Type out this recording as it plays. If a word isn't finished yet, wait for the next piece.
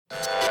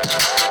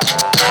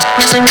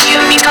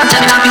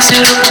content may not be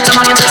suitable to some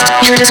audiences.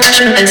 Your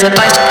discretion is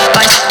advised.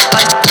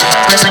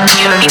 Wrestling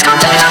POV's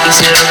content may not be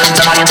suitable to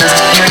some audiences.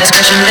 Your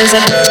discretion is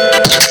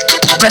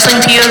advised.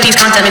 Wrestling POV's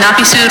content may not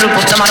be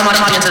suitable to some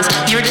audiences.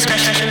 Your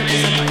discretion is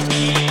advised.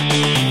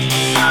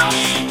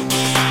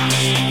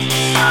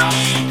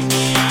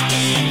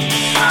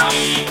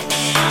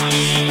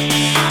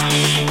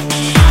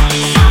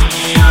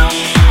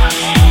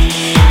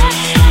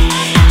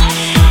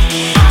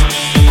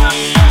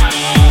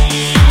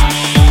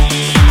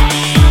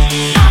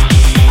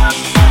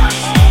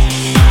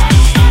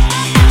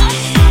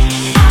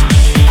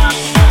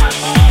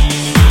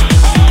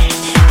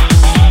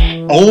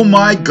 Oh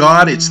my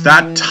God, it's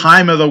that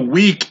time of the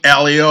week,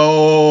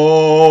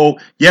 Elio!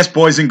 Yes,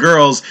 boys and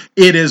girls,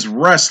 it is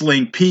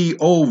Wrestling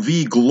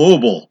POV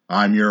Global.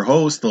 I'm your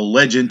host, the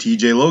legend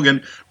TJ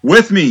Logan.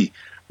 With me,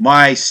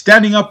 my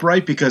standing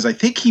upright because I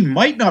think he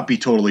might not be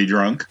totally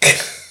drunk.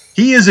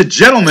 He is a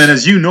gentleman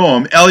as you know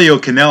him, Elio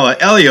Canella.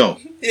 Elio.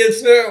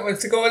 Yes, sir.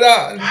 What's going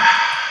on?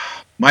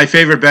 My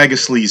favorite bag of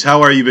sleaze.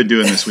 How are you been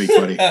doing this week,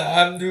 buddy?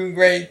 I'm doing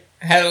great.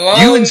 I had a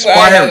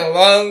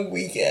long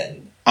weekend.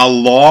 A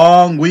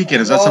long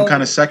weekend. Is that some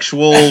kind of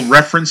sexual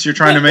reference you're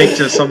trying to make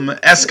to some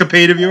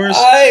escapade of yours?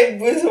 I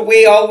was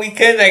away all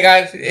weekend. I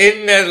got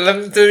in at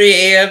 11:30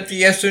 a.m.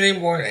 yesterday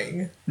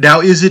morning.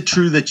 Now, is it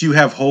true that you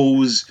have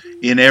hoes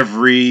in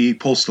every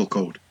postal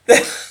code?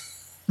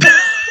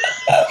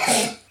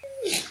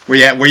 Were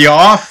you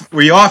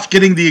off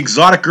getting the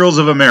exotic girls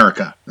of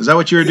America? Is that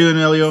what you were doing,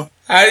 Elio?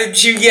 How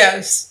did you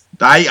guess?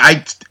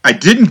 I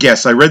didn't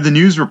guess. I read the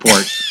news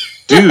report.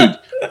 Dude.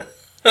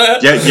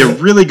 Yeah, you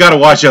really got to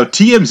watch out.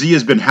 TMZ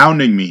has been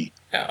hounding me.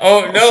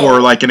 Oh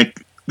no!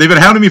 They've been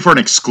hounding me for an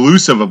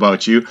exclusive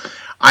about you.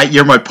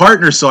 You're my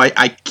partner, so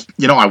I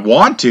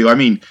want to. I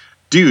mean,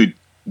 dude,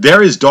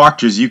 there is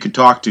doctors you can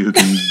talk to who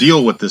can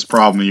deal with this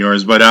problem of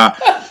yours. But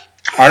I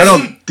don't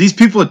know. These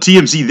people at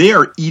TMZ, they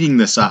are eating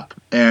this up.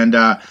 And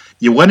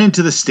you went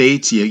into the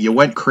States. You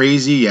went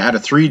crazy. You had a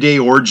 3-day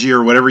orgy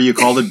or whatever you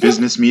called it,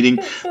 business meeting.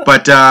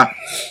 But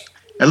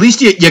at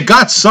least you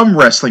got some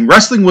wrestling.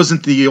 Wrestling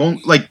wasn't the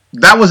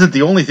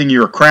only thing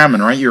you were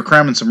cramming, right? You were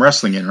cramming some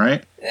wrestling in,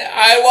 right?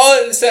 I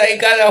was. I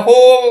got a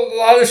whole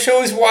lot of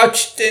shows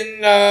watched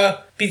in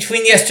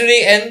between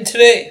yesterday and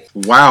today.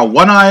 Wow,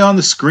 one eye on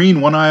the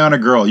screen, one eye on a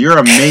girl. You're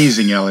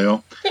amazing,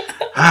 Elio.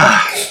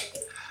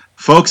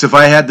 Folks, if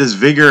I had this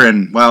vigor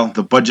and, well,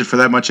 the budget for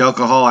that much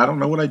alcohol, I don't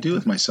know what I'd do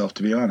with myself,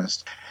 to be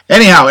honest.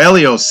 Anyhow,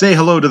 Elio, say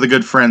hello to the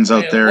good friends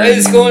out there. What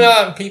is going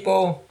on,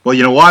 people? Well,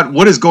 you know what?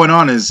 What is going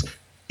on is...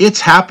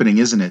 it's happening,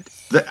 isn't it?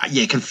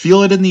 You can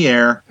feel it in the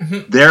air.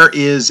 Mm-hmm. There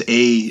is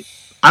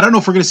I don't know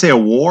if we're going to say a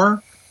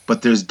war,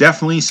 but there's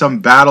definitely some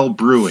battle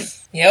brewing.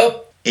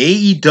 Yep.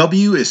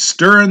 AEW is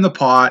stirring the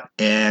pot,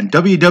 and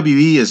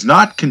WWE is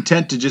not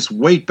content to just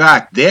wait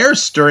back. They're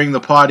stirring the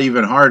pot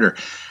even harder.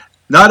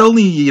 Not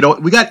only,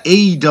 we got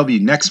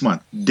AEW next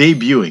month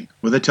debuting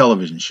with a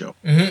television show,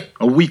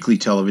 a weekly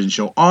television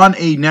show on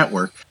a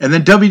network, and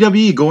then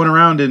WWE going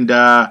around and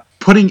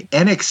putting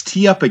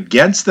NXT up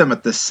against them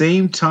at the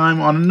same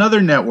time on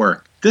another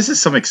network. This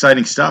is some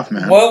exciting stuff,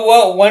 man.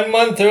 Well, 1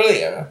 month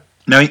earlier.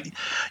 Now,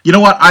 you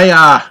know what?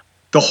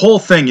 The whole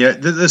thing,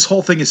 this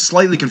whole thing is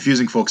slightly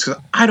confusing, folks,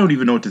 because I don't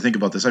even know what to think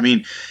about this. I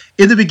mean,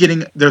 in the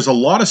beginning, there's a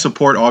lot of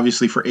support,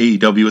 obviously, for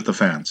AEW with the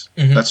fans.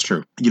 Mm-hmm. That's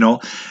true.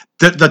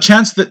 The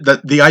chance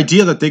that the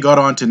idea that they got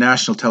onto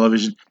national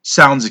television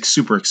sounds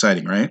super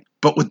exciting, right?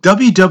 But with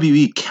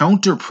WWE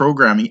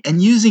counter-programming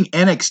and using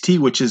NXT,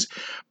 which is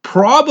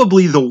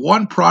probably the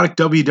one product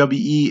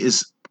WWE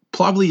is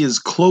probably as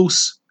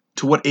close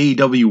to what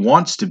AEW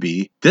wants to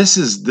be, this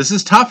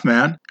is tough,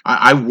 man.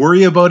 I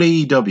worry about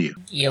AEW.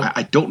 Yep.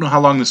 I don't know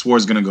how long this war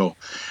is going to go.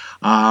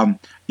 I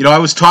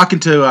was talking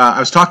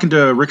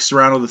to Rick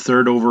Serrano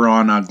III over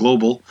on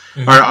Global,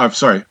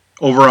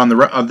 over on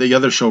the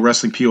other show,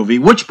 Wrestling POV,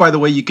 which, by the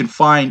way, you can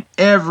find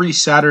every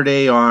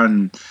Saturday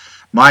on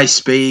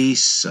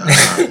MySpace,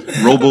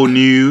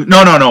 RoboNew.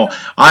 No.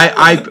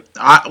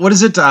 What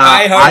is it?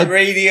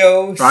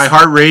 iHeartRadio.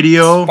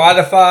 iHeartRadio.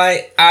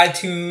 Spotify,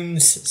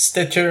 iTunes,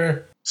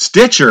 Stitcher.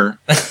 Stitcher?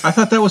 I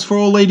thought that was for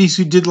old ladies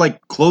who did,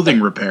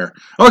 clothing repair.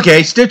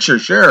 Okay, Stitcher,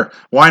 sure.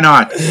 Why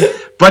not?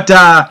 But,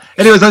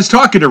 anyways, I was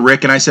talking to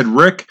Rick, and I said,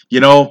 Rick,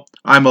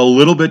 I'm a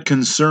little bit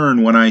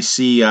concerned when I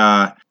see,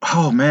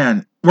 oh,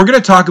 man. We're going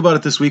to talk about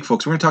it this week,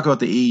 folks. We're going to talk about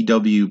the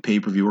AEW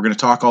pay-per-view. We're going to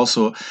talk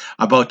also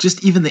about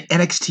just even the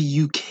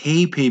NXT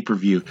UK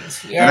pay-per-view.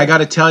 Yeah. And I got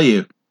to tell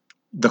you,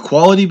 the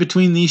quality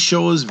between these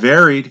shows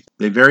varied.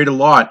 They varied a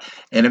lot.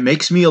 And it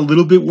makes me a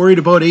little bit worried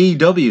about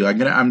AEW.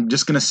 I'm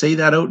just going to say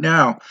that out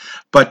now.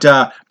 But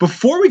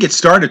before we get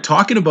started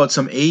talking about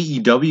some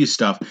AEW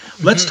stuff,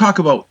 let's talk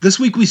about, this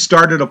week we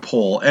started a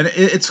poll. And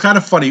it's kind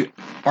of funny.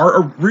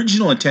 Our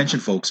original intention,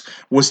 folks,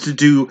 was to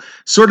do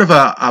sort of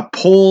a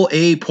poll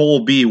A,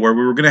 poll B, where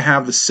we were going to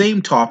have the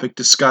same topic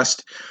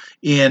discussed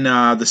in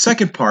the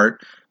second part.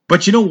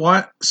 But you know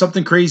what?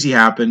 Something crazy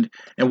happened.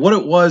 And what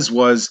it was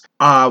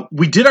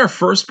we did our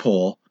first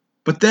poll,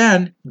 but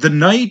then the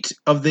night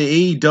of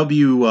the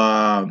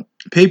AEW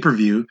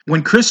pay-per-view,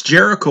 when Chris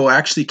Jericho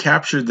actually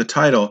captured the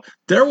title,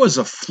 there was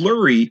a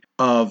flurry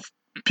of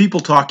people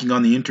talking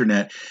on the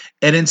internet.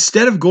 And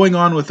instead of going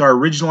on with our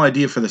original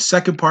idea for the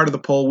second part of the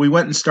poll, we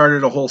went and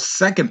started a whole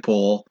second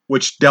poll,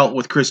 which dealt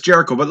with Chris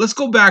Jericho. But let's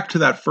go back to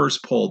that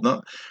first poll.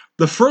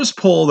 The first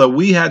poll that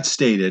we had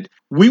stated,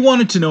 we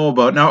wanted to know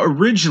about, now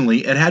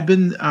originally it had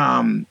been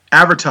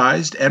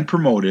advertised and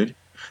promoted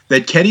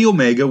that Kenny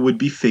Omega would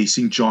be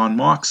facing Jon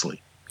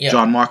Moxley. Yep.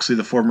 Jon Moxley,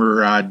 the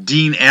former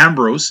Dean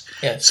Ambrose.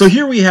 Yes. So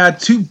here we had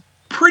two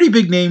pretty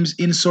big names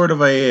in sort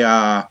of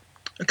a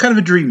kind of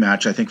a dream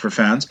match, I think, for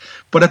fans.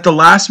 But at the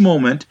last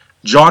moment,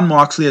 Jon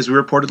Moxley, as we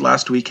reported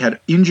last week, had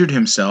injured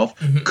himself,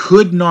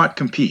 could not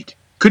compete,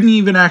 couldn't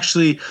even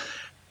actually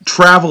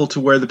travel to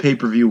where the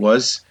pay-per-view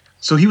was,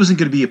 so he wasn't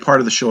going to be a part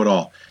of the show at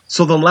all.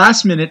 So the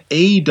last minute,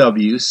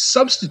 AEW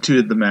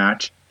substituted the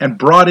match and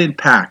brought in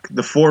Pac,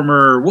 the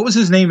former, what was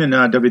his name in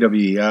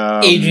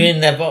WWE? Adrian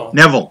Neville.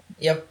 Neville.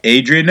 Yep.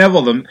 Adrian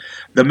Neville,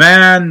 the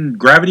man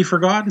Gravity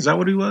Forgot, is that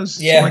what he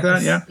was? Yeah. Something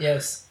like that, yeah.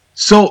 Yes.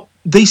 So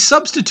they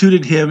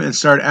substituted him and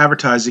started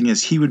advertising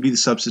as he would be the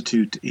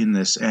substitute in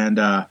this. And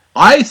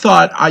I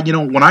thought,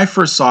 when I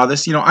first saw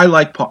this, I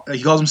like Pac.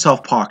 He calls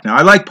himself Pac now.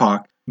 I like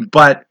Pac.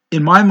 But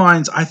in my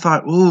mind, I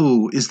thought,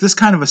 ooh, is this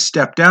kind of a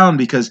step down?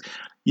 Because,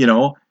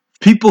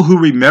 people who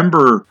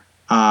remember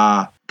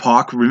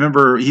Pac,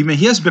 remember, he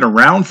hasn't been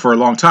around for a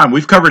long time.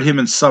 We've covered him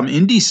in some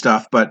indie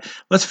stuff, but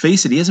let's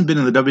face it, he hasn't been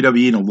in the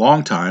WWE in a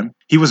long time.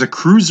 He was a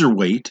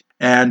cruiserweight.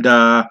 And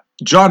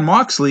Jon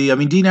Moxley,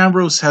 Dean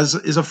Ambrose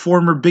is a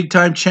former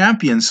big-time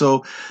champion,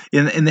 so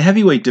in the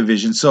heavyweight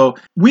division. So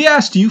we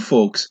asked you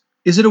folks,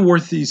 is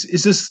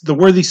this the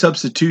worthy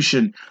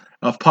substitution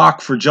of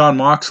Pac for Jon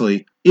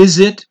Moxley? Is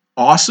it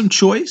awesome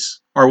choice,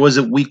 or was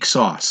it weak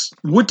sauce?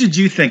 What did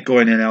you think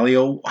going in,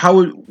 Elio?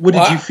 What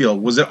did you feel?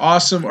 Was it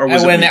awesome, or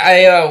was it weak?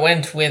 I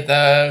went with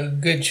a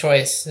good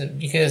choice,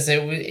 because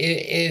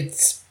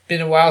it's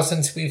been a while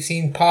since we've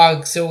seen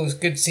Pac, so it was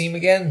good to see him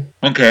again.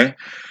 Okay.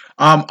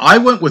 I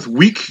went with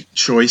weak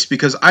choice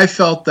because I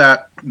felt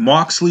that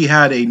Moxley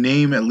had a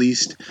name at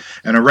least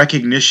and a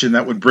recognition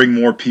that would bring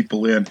more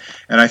people in.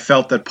 And I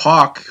felt that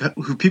Pac,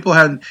 who people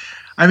hadn't...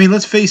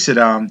 let's face it,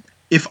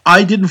 if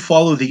I didn't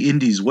follow the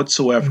indies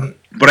whatsoever,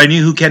 but I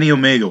knew who Kenny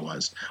Omega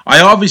was, I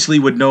obviously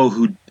would know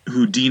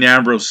who Dean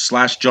Ambrose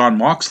 / Jon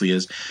Moxley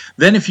is.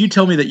 Then if you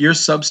tell me that you're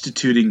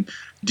substituting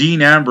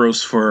Dean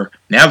Ambrose for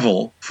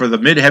Neville, for the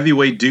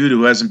mid-heavyweight dude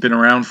who hasn't been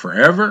around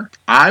forever,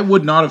 I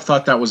would not have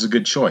thought that was a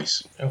good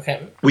choice.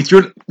 Okay. We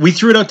threw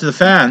it out to the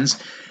fans.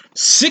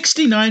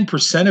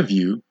 69% of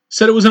you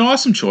said it was an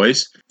awesome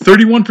choice.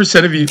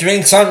 31% of you...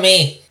 Drinks on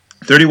me.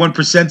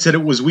 31% said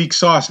it was weak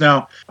sauce.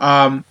 Now,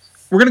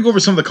 we're going to go over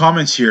some of the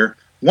comments here.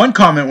 One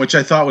comment, which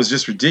I thought was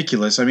just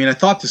ridiculous. I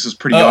thought this was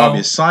pretty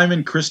obvious.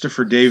 Simon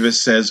Christopher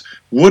Davis says,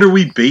 "What are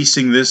we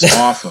basing this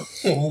off of?"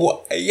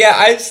 Yeah,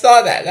 I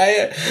saw that.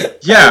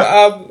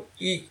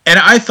 And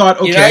I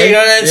thought, okay, you're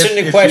not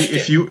answering the question.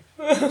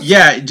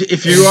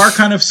 If you are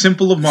kind of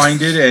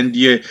simple-minded and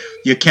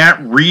you can't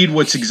read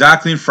what's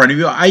exactly in front of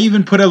you, I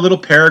even put a little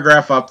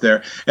paragraph up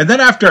there. And then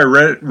after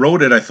I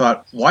wrote it, I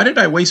thought, why did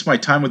I waste my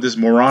time with this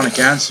moronic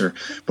answer?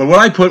 But what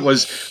I put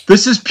was,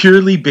 this is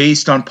purely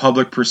based on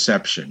public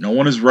perception. No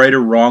one is right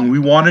or wrong. We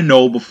want to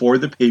know before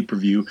the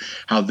pay-per-view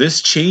how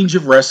this change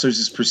of wrestlers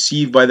is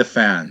perceived by the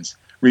fans.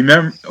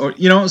 Remember,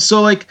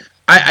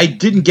 I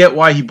didn't get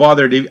why he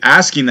bothered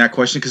asking that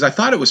question because I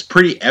thought it was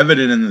pretty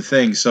evident in the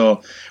thing.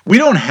 So we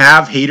don't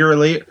have hater of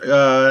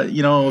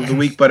the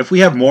week, but if we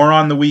have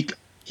moron the week,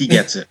 he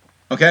gets it.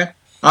 Okay?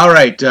 All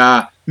right.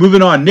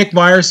 Moving on. Nick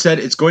Myers said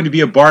it's going to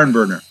be a barn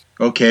burner.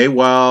 Okay,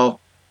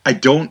 well,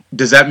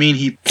 does that mean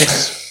he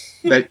picks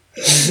that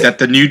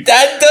the new...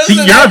 That doesn't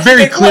you're not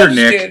very clear,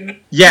 question.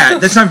 Nick. Yeah,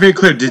 that's not very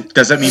clear.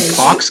 Does that mean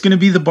Pac's going to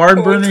be the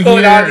barn burner What's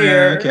going on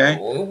here? Okay.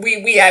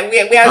 We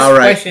ask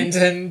questions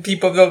and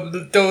people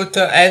don't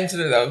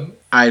answer them.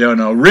 I don't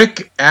know.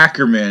 Rick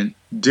Ackerman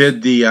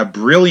did the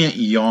brilliant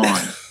yawn.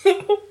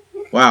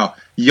 Wow.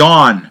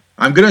 Yawn.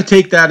 I'm going to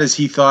take that as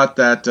he thought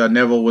that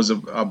Neville was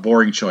a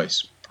boring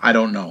choice. I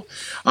don't know.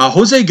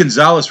 Jose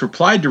Gonzalez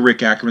replied to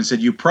Rick Ackerman and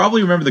said, "You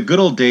probably remember the good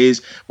old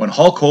days when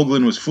Hulk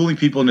Hogan was fooling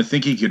people into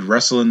thinking he could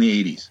wrestle in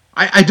the 80s.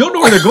 I don't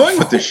know where they're going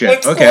with this shit.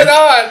 What's going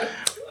on?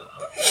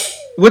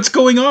 What's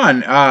going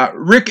on?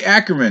 Rick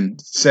Ackerman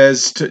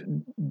says to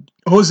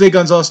Jose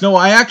Gonzalez, "No,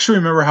 I actually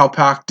remember how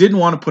Pac didn't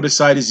want to put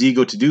aside his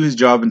ego to do his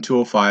job in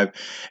 205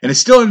 and is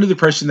still under the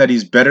impression that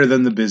he's better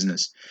than the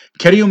business.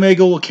 Kenny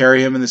Omega will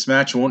carry him in this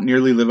match and won't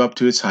nearly live up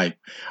to its hype.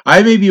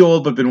 I may be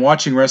old, but been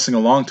watching wrestling a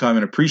long time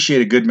and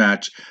appreciate a good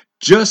match.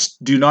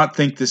 Just do not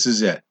think this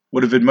is it.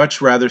 Would have been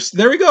much rather..."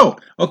 There we go.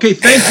 Okay,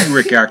 thank you,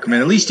 Rick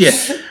Ackerman. At least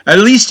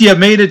you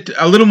made it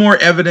a little more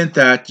evident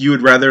that you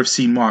would rather have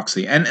seen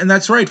Moxley. And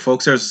that's right,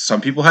 folks. There's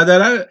some people had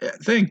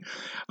that thing.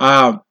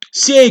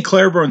 C.A.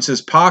 Claiborne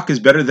says Pac is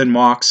better than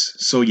Mox,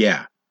 so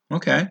yeah.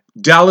 Okay.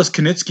 Dallas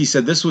Kanitsky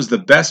said this was the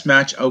best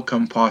match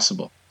outcome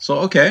possible. So,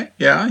 okay,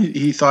 yeah,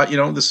 he thought,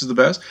 this is the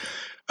best.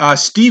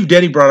 Steve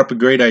Denny brought up a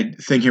great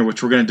thing here,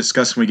 which we're going to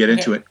discuss when we get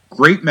into it.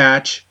 Great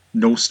match,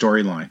 No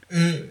storyline.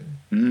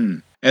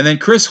 And then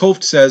Chris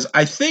Hoft says,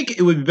 I think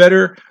it would be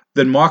better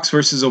than Mox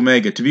versus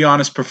Omega. To be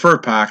honest, prefer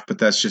Pac, but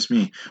that's just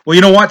me. Well,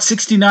 you know what?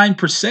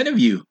 69% of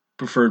you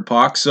preferred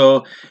Pac,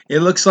 so it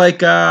looks like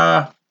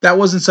that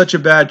wasn't such a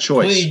bad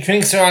choice. Wait,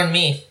 drinks are on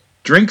me.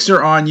 Drinks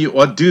are on you.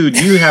 Well, dude,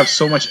 you have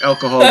so much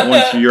alcohol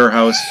going through your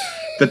house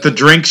that the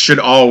drinks should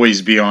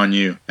always be on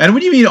you. And what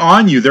do you mean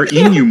on you? They're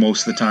in you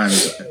most of the time.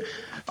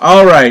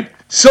 All right.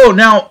 So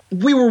now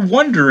we were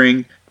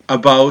wondering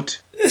about,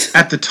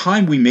 at the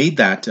time we made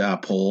that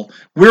poll,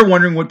 we were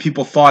wondering what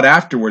people thought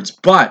afterwards.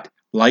 But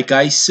like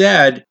I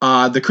said,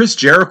 the Chris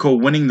Jericho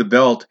winning the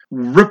belt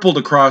rippled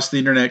across the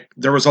internet.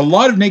 There was a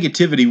lot of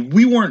negativity.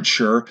 We weren't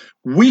sure.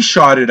 We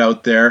shot it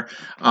out there.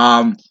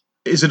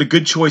 Is it a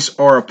good choice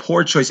or a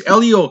poor choice?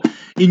 Elio,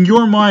 in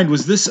your mind,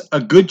 was this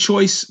a good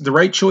choice, the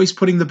right choice,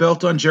 putting the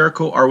belt on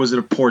Jericho, or was it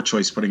a poor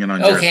choice putting it on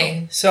Jericho?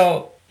 Okay,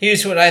 so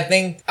here's what I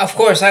think. Of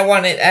course, I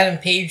wanted Adam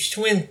Page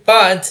to win,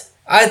 but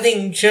I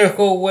think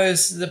Jericho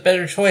was the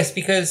better choice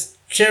because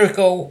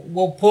Jericho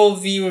will pull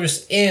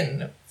viewers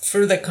in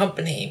for the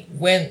company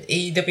when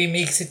AEW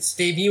makes its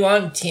debut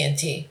on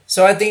TNT.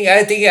 So I think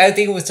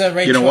it was the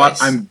right choice. You know what?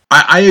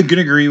 I can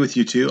agree with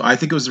you too. I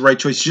think it was the right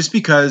choice just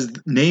because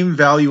name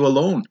value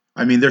alone.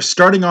 I mean, they're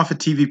starting off a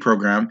TV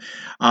program.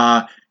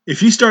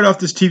 If you start off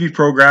this TV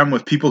program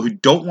with people who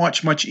don't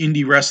watch much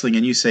indie wrestling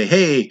and you say,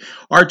 hey,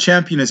 our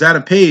champion is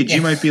Adam Page,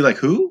 you might be like,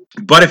 who?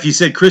 But if you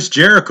said Chris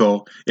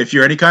Jericho, if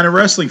you're any kind of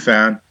wrestling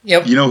fan,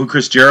 you know who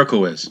Chris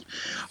Jericho is.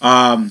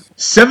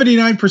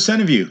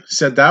 79% of you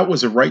said that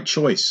was a right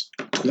choice.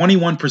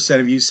 21%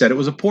 of you said it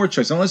was a poor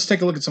choice. Now let's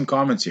take a look at some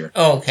comments here.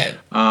 Oh, okay.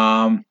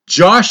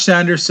 Josh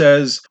Sanders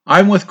says,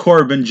 I'm with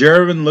Corbin.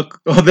 Jervin look.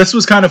 Oh, this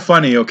was kind of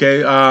funny.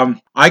 Okay.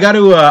 I got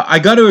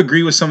to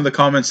agree with some of the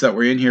comments that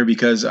were in here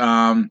because,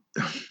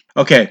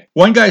 okay,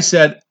 one guy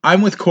said,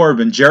 I'm with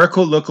Corbin.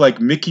 Jericho looked like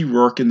Mickey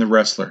Rourke in The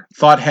Wrestler.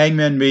 Thought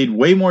Hangman made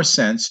way more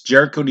sense.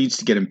 Jericho needs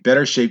to get in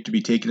better shape to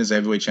be taken as a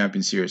heavyweight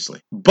champion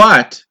seriously.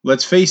 But,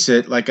 let's face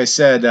it, like I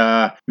said,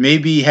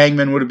 maybe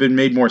Hangman would have been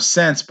made more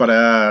sense,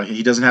 but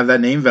he doesn't have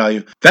that name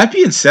value. That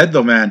being said,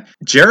 though, man,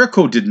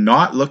 Jericho did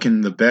not look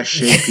in the best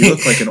shape. He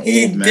looked like an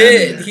old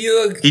man.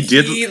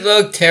 He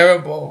looked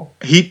terrible.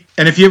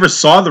 And if you ever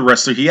saw The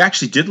Wrestler, he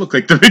actually did look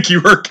like the Mickey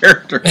Rourke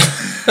character.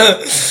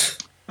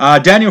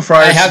 Daniel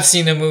Fryer. I have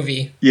seen the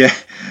movie. Yeah.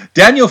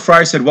 Daniel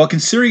Fryer said, well,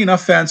 considering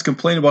enough fans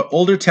complain about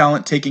older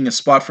talent taking a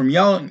spot from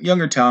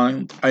younger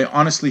talent, I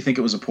honestly think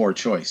it was a poor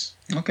choice.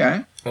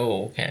 Okay.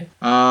 Oh, okay.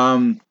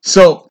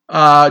 So,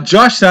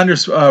 Josh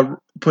Sanders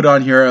put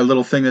on here a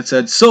little thing that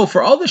said, so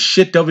for all the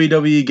shit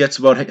WWE gets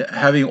about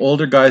having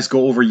older guys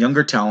go over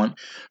younger talent,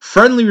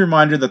 friendly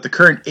reminder that the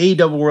current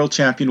AEW World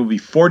Champion will be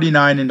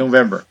 49 in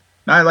November.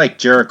 Now, I like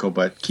Jericho,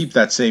 but keep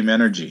that same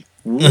energy.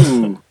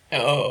 Ooh.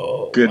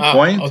 Oh. Good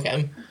point.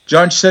 Okay.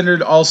 John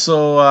Sendard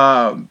also,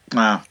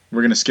 we're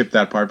going to skip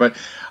that part, but,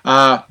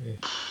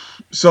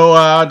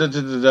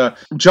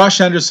 Josh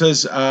Sanders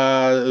says,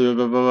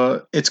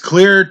 it's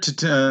clear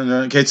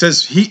okay, it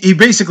says, he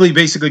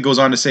basically goes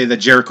on to say that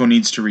Jericho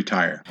needs to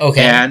retire.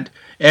 Okay.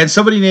 And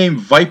somebody named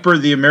Viper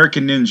the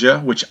American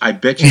Ninja, which I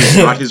bet you is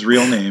not his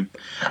real name,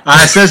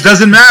 says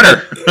doesn't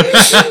matter.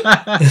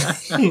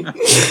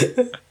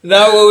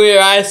 Not what we were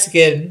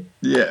asking.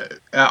 Yeah,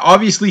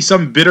 obviously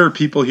some bitter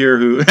people here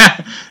who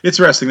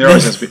it's wrestling. There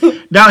always has to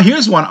be. Now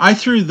here's one. I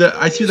threw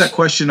that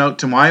question out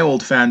to my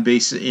old fan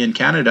base in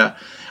Canada.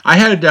 I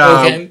had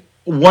a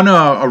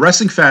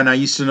wrestling fan I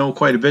used to know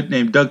quite a bit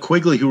named Doug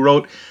Quigley who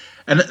wrote,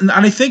 and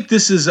I think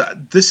this is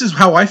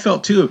how I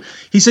felt too.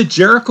 He said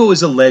Jericho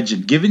is a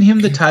legend. Giving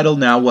him the title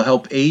now will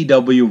help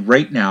AEW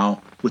right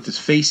now with his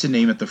face and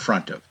name at the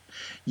front of.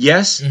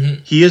 Yes,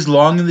 he is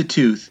long in the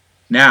tooth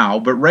now,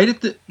 but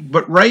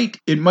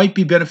it might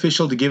be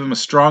beneficial to give him a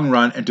strong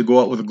run and to go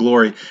out with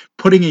glory,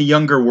 putting a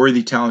younger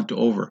worthy talent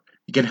over.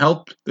 It can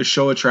help the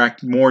show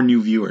attract more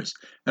new viewers.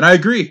 And I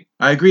agree.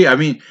 I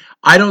mean,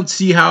 I don't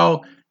see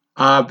how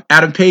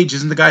Adam Page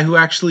isn't the guy who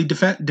actually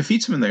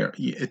defeats him in there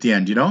at the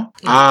end, you know?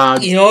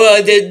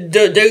 They're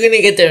going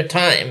to get their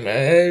time.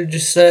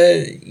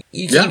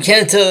 You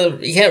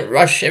can't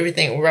rush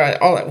everything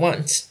all at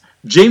once.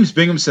 James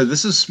Bingham said,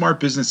 this is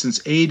smart business since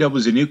AEW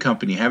is a new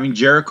company. Having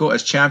Jericho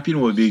as champion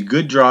would be a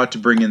good draw to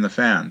bring in the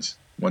fans.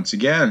 Once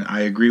again,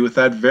 I agree with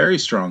that very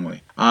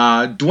strongly.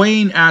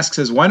 Dwayne asks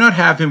us, why not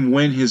have him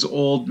win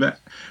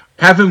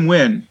have him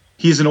win.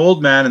 He's an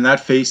old man and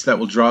that face that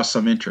will draw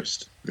some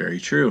interest. Very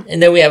true.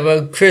 And then we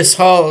have Chris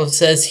Hall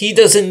says, he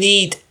doesn't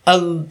need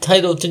a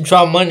title to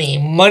draw money.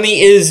 Money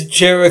is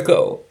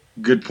Jericho.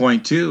 Good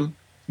point too.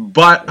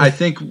 But I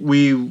think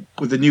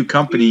with a new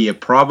company, you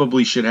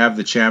probably should have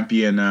the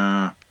champion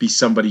be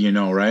somebody you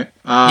know, right?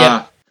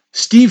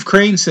 Steve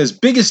Crane says,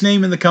 biggest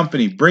name in the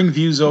company, bring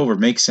views over,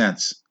 makes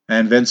sense.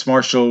 And Vince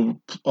Marshall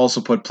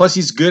also put, plus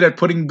he's good at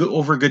putting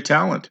over good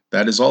talent.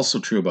 That is also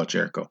true about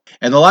Jericho.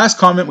 And the last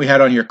comment we had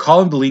on here,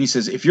 Colin Bellini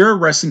says, if you're a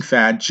wrestling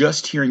fan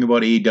just hearing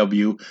about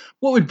AEW,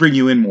 what would bring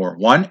you in more?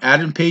 1,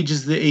 Adam Page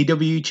is the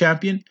AEW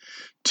champion.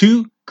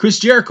 2, Chris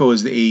Jericho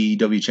is the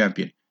AEW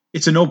champion.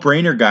 it's a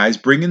no-brainer, guys.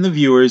 Bring in the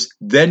viewers,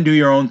 then do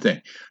your own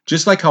thing.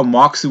 Just like how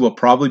Moxley will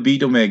probably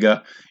beat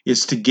Omega,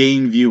 is to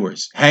gain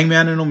viewers.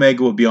 Hangman and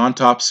Omega will be on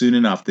top soon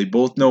enough. They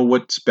both know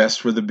what's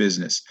best for the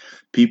business.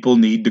 People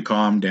need to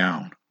calm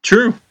down.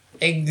 True.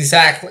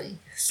 Exactly.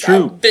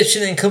 True. Stop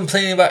bitching and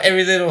complaining about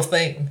every little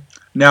thing.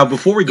 Now,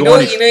 before we go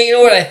on... You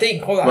know what I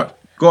think? Hold on. What?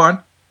 Go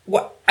on.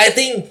 What I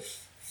think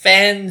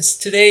fans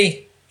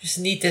today just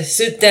need to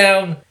sit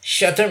down,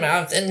 shut their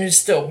mouth, and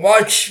just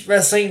watch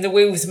wrestling the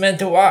way it was meant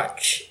to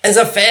watch as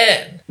a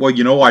fan. Well,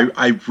 you know,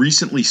 I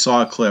recently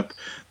saw a clip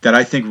that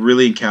I think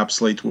really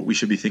encapsulates what we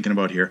should be thinking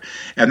about here,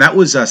 and that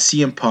was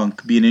CM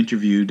Punk being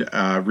interviewed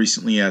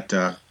recently at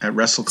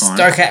WrestleCon.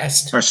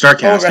 Starrcast. Or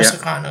Starrcast,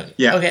 WrestleCon.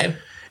 Yeah. Okay.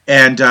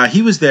 And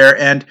he was there,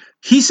 and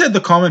he said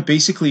the comment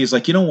basically is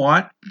like, you know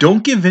what?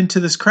 Don't give in to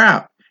this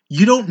crap.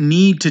 You don't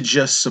need to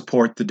just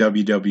support the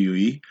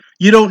WWE.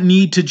 You don't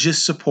need to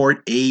just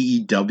support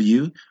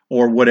AEW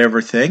or whatever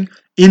thing.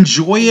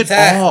 Enjoy it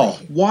all.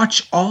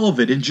 Watch all of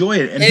it. Enjoy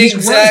it. And he's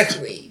right.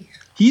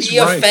 He's right. Be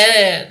a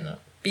fan.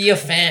 Be a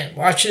fan.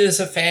 Watch it as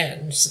a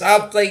fan.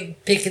 Stop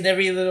picking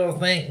every little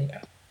thing.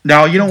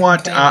 Now, you know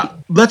what?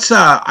 Let's.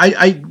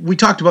 We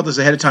talked about this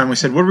ahead of time. We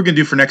said, what are we going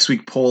to do for next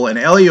week's poll? And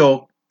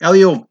Elio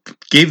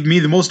gave me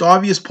the most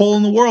obvious poll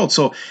in the world.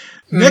 So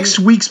next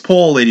week's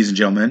poll, ladies and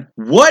gentlemen,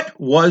 what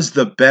was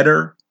the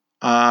better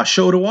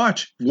show to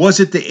watch?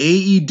 Was it the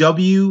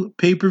AEW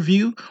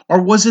pay-per-view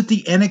or was it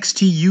the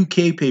NXT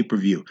UK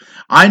pay-per-view?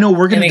 I know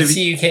we're going to do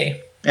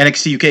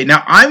NXT UK.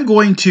 Now we're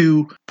going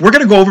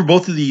to go over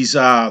both of these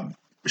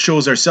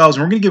shows ourselves,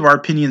 and we're going to give our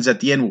opinions at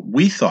the end what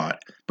we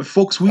thought. But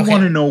folks, we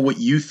want to know what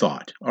you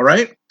thought. All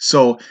right?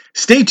 So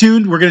stay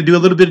tuned. We're going to do a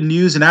little bit of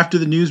news, and after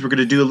the news, we're going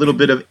to do a little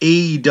bit of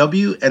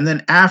AEW, and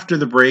then after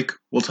the break,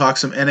 we'll talk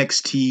some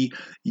NXT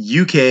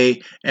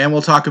UK, and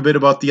we'll talk a bit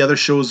about the other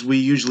shows we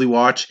usually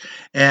watch,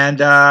 and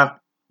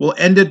we'll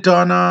end it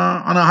on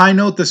a high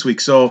note this week.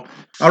 So,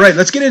 all right,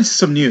 let's get into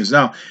some news.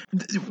 Now,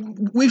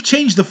 we've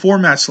changed the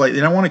format slightly,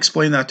 and I want to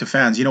explain that to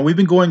fans. You know, we've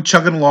been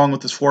chugging along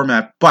with this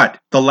format, but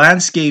the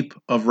landscape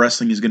of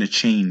wrestling is going to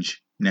change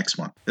next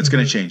month. It's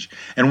going to change.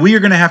 And we are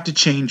going to have to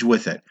change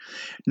with it.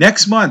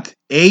 Next month,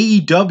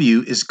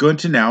 AEW is going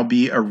to now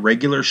be a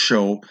regular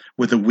show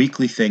with a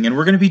weekly thing. And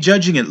we're going to be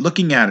judging it,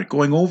 looking at it,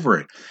 going over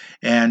it.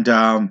 And,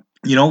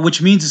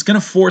 which means it's going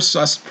to force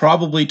us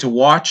probably to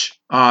watch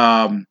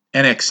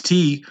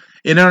NXT.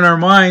 And in our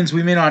minds,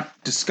 we may not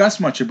discuss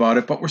much about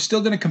it, but we're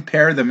still going to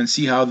compare them and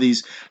see how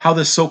this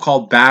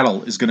so-called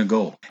battle is going to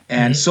go.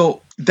 And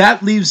so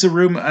that leaves the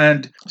room.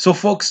 And so,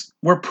 folks,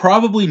 we're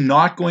probably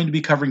not going to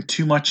be covering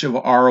too much of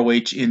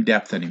ROH in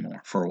depth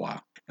anymore for a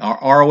while.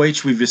 Our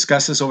ROH, we've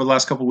discussed this over the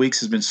last couple of weeks,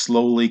 has been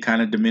slowly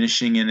kind of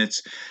diminishing in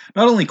its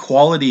not only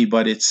quality,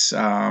 but its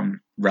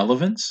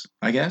relevance,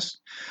 I guess.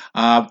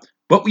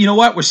 But you know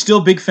what? We're still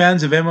big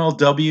fans of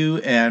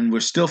MLW, and we're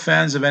still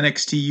fans of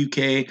NXT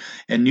UK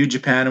and New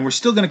Japan, and we're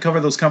still going to cover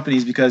those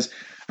companies because,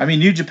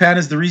 New Japan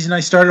is the reason I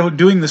started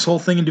doing this whole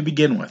thing to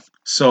begin with.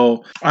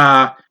 So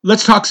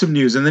let's talk some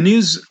news. And the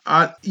news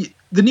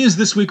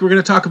this week, we're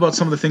going to talk about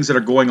some of the things that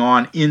are going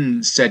on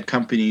in said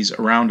companies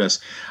around us.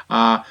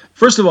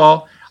 First of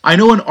all, I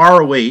know in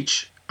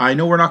ROH, I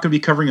know we're not going to be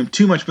covering them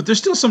too much, but there's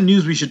still some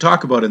news we should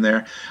talk about in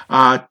there.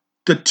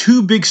 The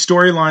two big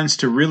storylines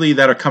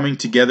that are coming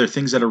together,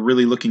 things that are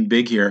really looking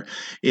big here,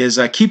 is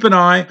keep an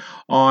eye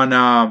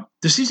on.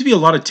 There seems to be a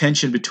lot of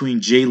tension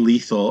between Jay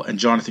Lethal and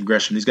Jonathan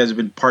Gresham. These guys have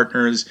been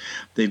partners.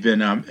 They've been,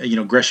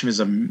 Gresham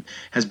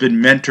has been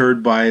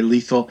mentored by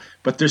Lethal,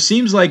 but there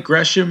seems like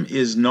Gresham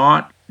is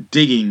not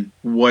digging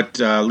what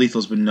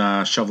Lethal's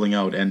been shoveling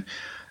out, and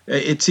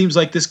it seems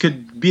like this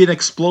could be an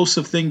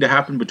explosive thing to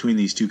happen between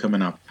these two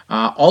coming up.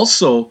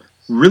 Also,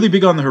 really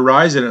big on the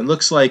horizon, it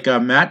looks like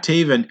Matt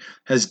Taven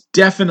has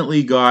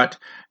definitely got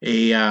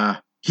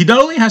he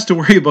not only has to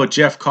worry about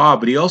Jeff Cobb,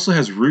 but he also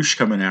has Roosh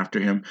coming after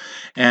him.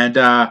 And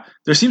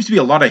there seems to be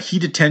a lot of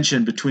heated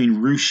tension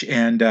between Roosh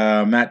and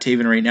Matt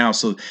Taven right now,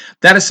 so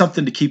that is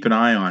something to keep an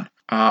eye on.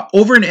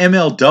 Over in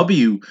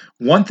MLW,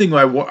 one thing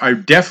I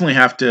definitely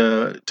have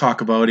to talk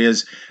about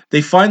is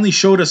they finally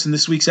showed us in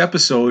this week's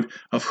episode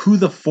of who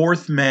the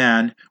fourth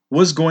man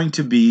was going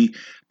to be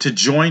to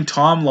join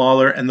Tom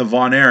Lawler and the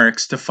Von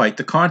Erichs to fight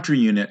the Contra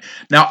unit.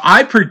 Now,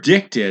 I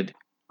predicted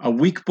a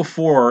week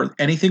before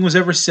anything was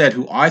ever said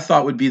who I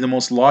thought would be the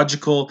most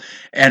logical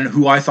and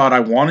who I thought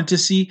I wanted to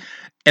see,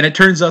 and it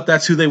turns out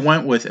that's who they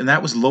went with, and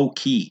that was Low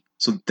Key.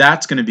 So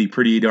that's going to be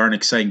pretty darn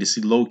exciting to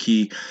see Low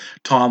Key,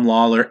 Tom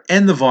Lawler,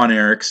 and the Von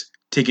Erichs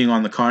taking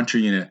on the Contra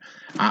unit.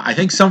 I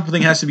think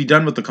something has to be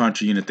done with the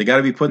Contra unit. They got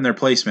to be put in their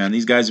place, man.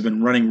 These guys have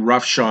been running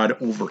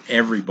roughshod over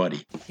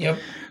everybody. Yep.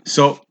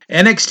 So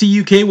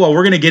NXT UK, well,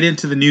 we're going to get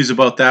into the news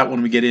about that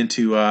when we get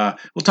into,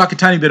 we'll talk a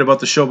tiny bit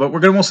about the show, but we're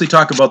going to mostly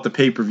talk about the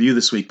pay-per-view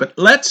this week. But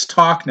let's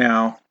talk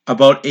now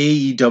about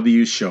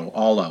AEW's show,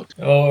 All Out.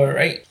 All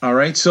right. All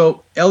right.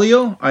 So,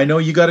 Elio, I know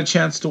you got a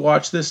chance to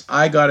watch this.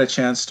 I got a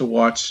chance to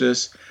watch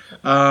this.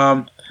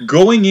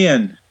 Going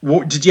in,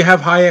 did you have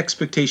high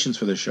expectations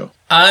for this show?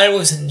 I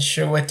wasn't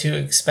sure what to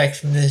expect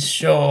from this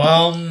show.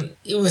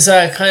 It was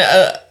kind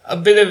of a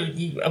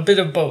bit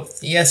of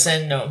both, yes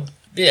and no.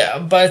 Yeah,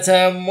 but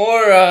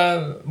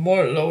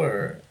more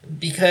lower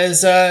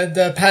because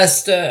the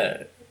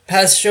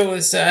past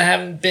shows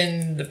haven't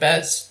been the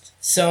best.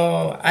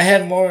 So I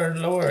had more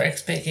lower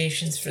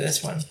expectations for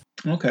this one.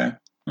 Okay.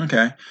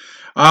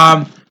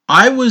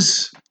 I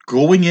was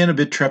going in a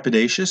bit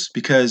trepidatious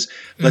because,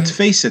 let's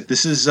face it,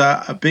 this is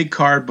a big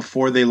card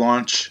before they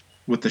launch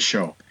with the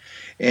show.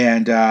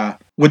 And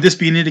would this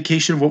be an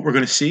indication of what we're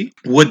going to see?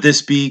 Would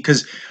this be,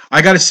 because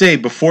I got to say,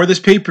 before this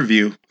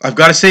pay-per-view, I've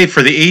got to say,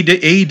 for the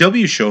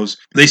AEW shows,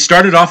 they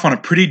started off on a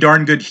pretty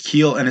darn good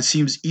keel, and it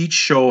seems each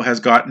show has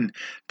gotten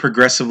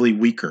progressively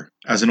weaker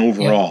as an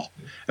overall.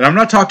 Yeah. And I'm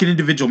not talking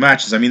individual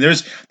matches. I mean,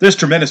 there's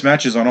tremendous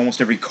matches on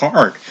almost every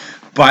card.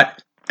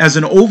 But as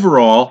an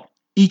overall,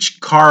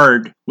 each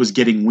card was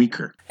getting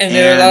weaker. And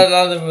there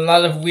are a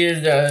lot of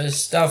weird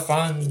stuff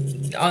on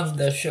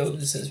the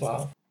shows as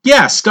well.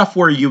 Yeah, stuff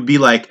where you'd be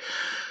like,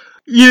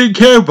 you didn't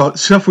care about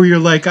stuff where you're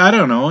like, I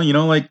don't know,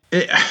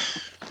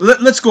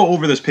 let's go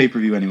over this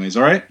pay-per-view anyways,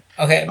 all right?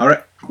 Okay. All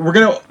right.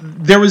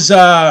 There was,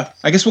 I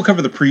guess we'll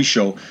cover the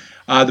pre-show.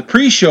 The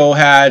pre-show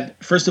had,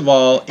 first of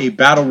all, a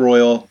battle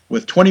royal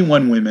with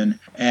 21 women,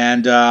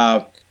 and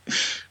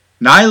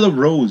Nyla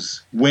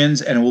Rose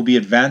wins and will be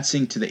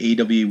advancing to the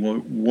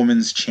AEW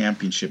Women's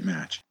Championship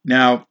match.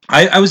 Now,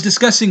 I was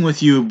discussing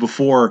with you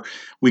before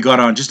we got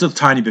on just a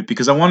tiny bit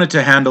because I wanted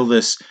to handle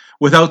this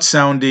without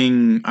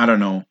sounding, I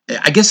don't know.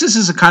 I guess this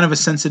is a kind of a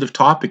sensitive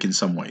topic in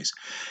some ways.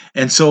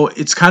 And so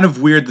it's kind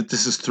of weird that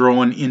this is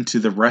thrown into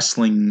the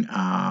wrestling,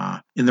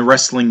 in the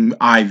wrestling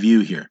eye view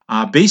here.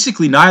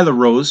 Basically, Nyla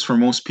Rose, for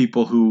most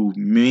people who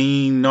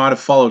may not have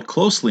followed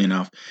closely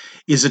enough,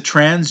 is a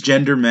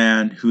transgender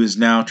man who is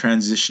now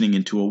transitioning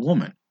into a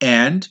woman.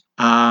 And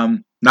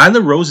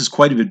Nyla Rose is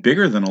quite a bit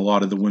bigger than a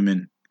lot of the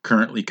women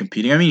currently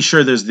competing. I mean,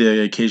 sure, there's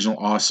the occasional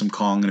Awesome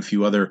Kong and a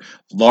few other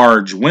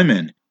large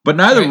women. But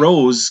Nyla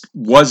Rose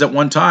was at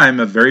one time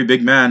a very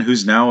big man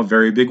who's now a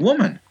very big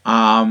woman.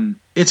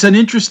 It's an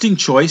interesting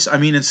choice. I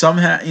mean, in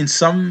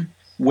some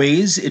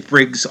ways, it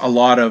brings a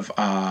lot of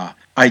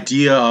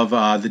idea of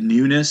the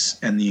newness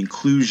and the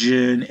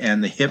inclusion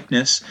and the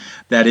hipness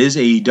that is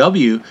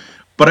AEW.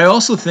 But I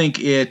also think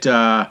it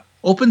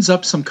opens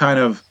up some kind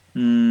of...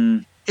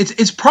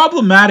 It's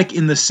problematic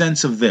in the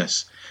sense of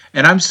this.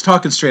 And I'm just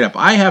talking straight up.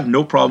 I have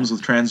no problems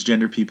with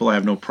transgender people. I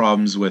have no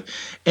problems with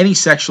any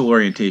sexual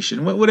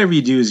orientation. Whatever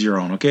you do is your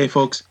own, okay,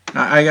 folks?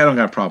 I don't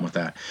got a problem with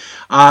that.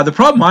 The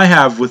problem I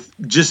have with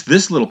just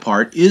this little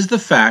part is the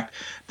fact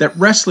that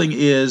wrestling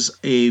is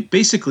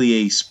basically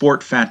a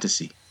sport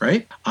fantasy,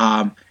 right?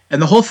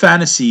 And the whole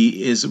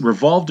fantasy is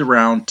revolved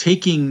around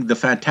taking the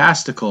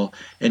fantastical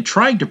and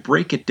trying to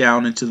break it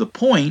down into the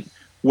point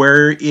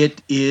where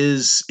it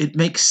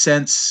makes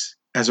sense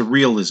as a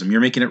realism. You're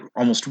making it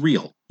almost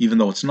real, even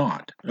though it's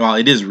not. Well,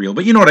 it is real,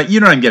 but you know what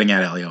I'm getting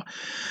at, Elio.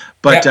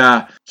 But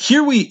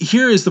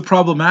here is the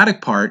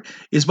problematic part,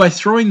 is by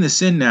throwing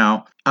this in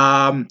now,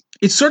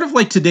 it's sort of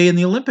like today in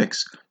the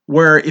Olympics,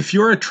 where if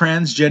you're a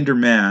transgender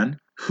man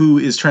who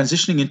is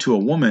transitioning into a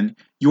woman,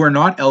 you are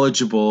not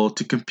eligible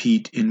to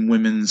compete in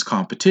women's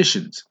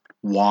competitions.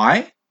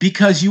 Why?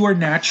 Because you are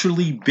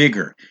naturally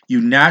bigger.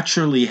 You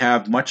naturally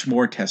have much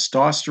more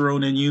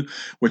testosterone in you,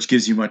 which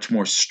gives you much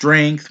more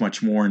strength,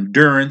 much more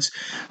endurance.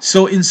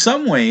 So in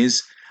some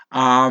ways,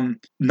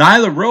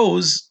 Nyla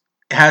Rose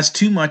has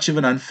too much of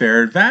an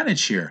unfair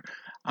advantage here.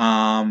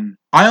 I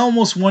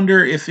almost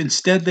wonder if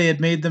instead they had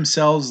made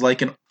themselves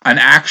like an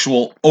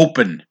actual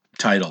open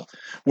title,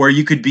 where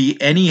you could be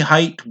any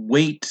height,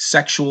 weight,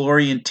 sexual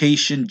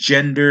orientation,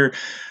 gender,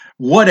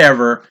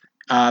 whatever.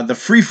 The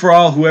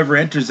free-for-all, whoever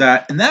enters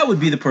that, and that would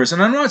be the person.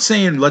 I'm not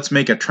saying let's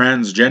make a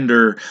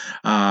transgender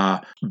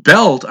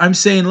belt. I'm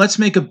saying let's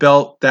make a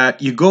belt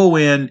that you go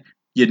in,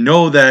 you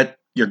know that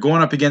you're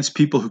going up against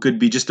people who could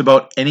be just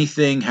about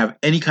anything, have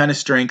any kind of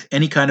strength,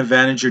 any kind of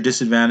advantage or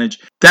disadvantage.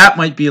 That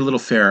might be a little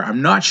fair.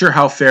 I'm not sure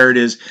how fair it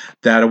is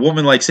that a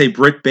woman like, say,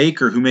 Britt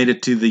Baker, who made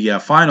it to the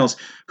finals,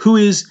 who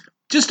is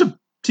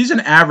she's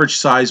an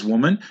average-sized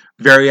woman,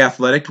 very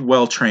athletic,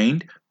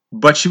 well-trained,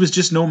 but she was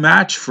just no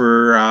match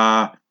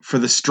for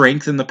the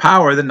strength and the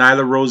power that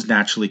Nyla Rose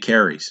naturally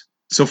carries.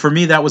 So for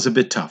me, that was a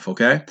bit tough,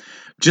 okay?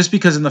 Just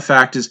because of the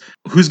fact is,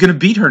 who's going to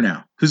beat her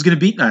now? Who's going to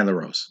beat Nyla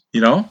Rose?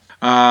 You know?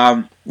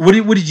 What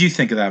did you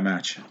think of that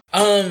match?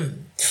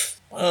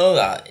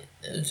 Well,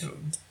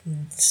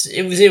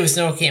 it was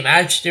an okay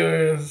match. There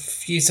were a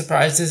few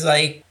surprises,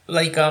 like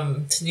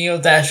Neil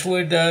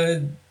Dashwood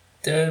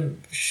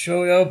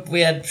showed up.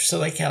 We had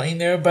Soleil Kelly in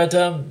there, but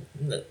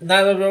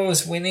Nyla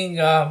Rose winning,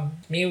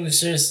 me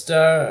was just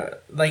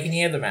like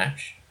any other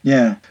match.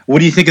 Yeah. What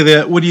do you think of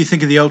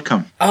the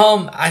outcome?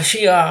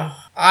 Actually,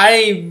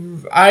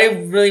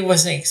 I really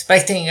wasn't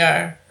expecting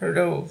her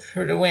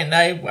to win.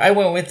 I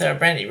went with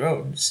Brandy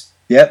Rhodes.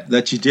 Yep,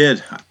 that you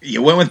did.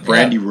 You went with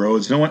Brandy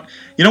Rhodes. You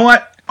know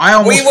what? I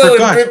almost We went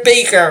forgot. with Britt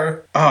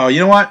Baker. Oh,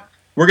 you know what?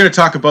 We're going to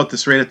talk about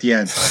this right at the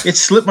end. It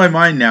slipped my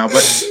mind now,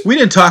 but we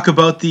didn't talk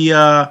about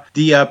the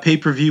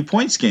pay-per-view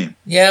points game.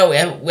 Yeah, we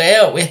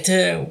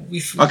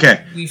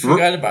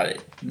forgot about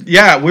it.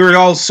 Yeah, we were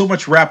all so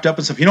much wrapped up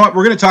and stuff. You know what?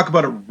 We're going to talk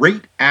about it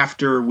right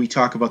after we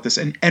talk about this.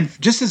 And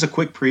just as a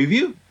quick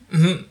preview,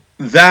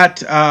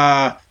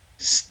 that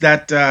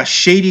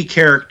shady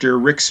character,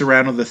 Rick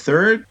Serrano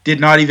III, did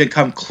not even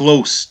come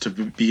close to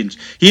being...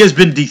 He has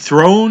been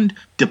dethroned,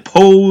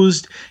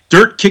 deposed,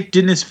 dirt kicked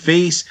in his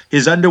face,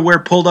 his underwear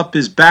pulled up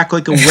his back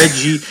like a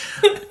wedgie.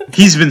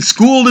 He's been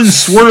schooled and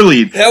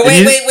swirling.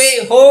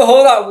 Wait.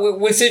 Hold on.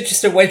 Was it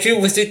just a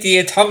wedgie? Was it the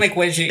atomic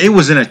wedgie? It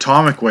was an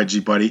atomic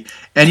wedgie, buddy.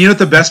 And you know what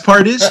the best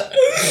part is?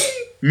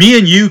 Me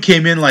and you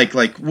came in like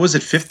was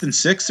it 5th and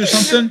 6th or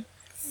something?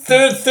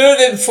 Third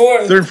and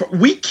fourth.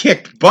 We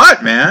kicked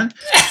butt, man.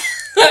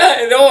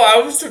 No,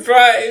 I was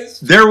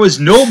surprised. There was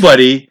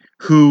nobody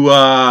who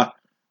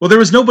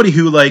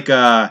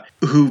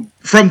who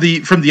from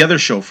the other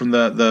show, from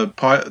the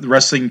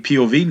wrestling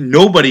POV,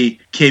 nobody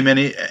came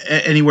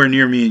anywhere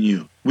near me and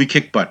you. We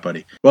kicked butt,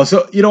 buddy. Well,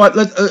 so you know what?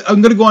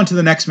 I'm going to go on to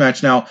the next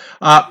match now.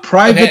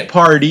 Private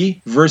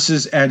Party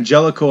versus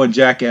Angelico and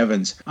Jack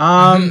Evans.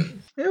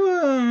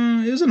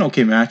 It was an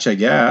okay match, I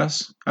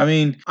guess. I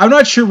mean, I'm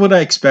not sure what I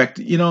expect.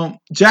 You know,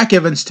 Jack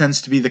Evans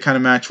tends to be the kind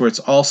of match where it's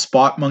all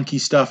spot monkey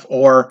stuff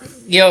or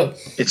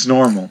it's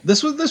normal.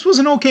 This was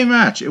an okay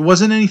match. It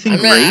wasn't anything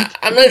great.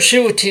 I'm not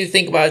sure what to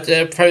think about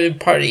the Private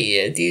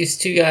Party. These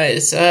two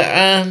guys.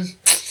 I think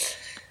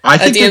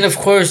at the end, of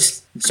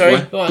course.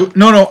 Sorry, go on.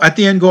 No. At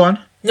the end, go on.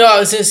 No, I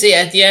was going to say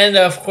at the end,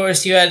 of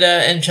course, you had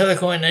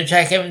Angelico and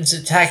Jack Evans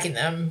attacking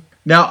them.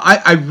 Now,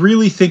 I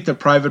really think the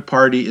Private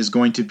Party is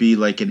going to be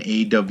like an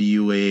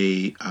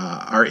AWA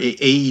or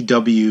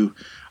AEW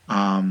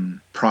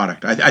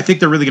product. I think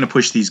they're really going to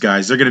push these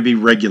guys. They're going to be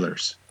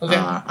regulars. Okay.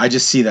 I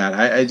just see that.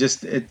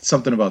 It's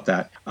something about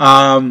that.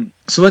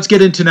 So let's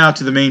get into now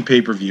to the main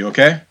pay-per-view,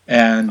 okay?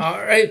 And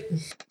all right.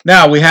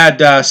 Now we had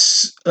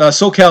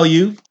SoCal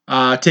U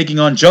taking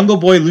on Jungle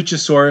Boy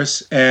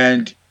Luchasaurus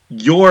and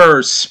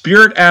your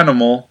spirit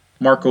animal,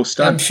 Marco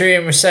Stunt. I'm sure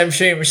you're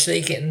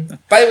mistaken.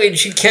 By the way,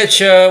 did you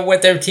catch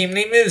what their team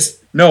name is?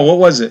 No, what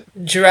was it?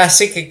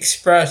 Jurassic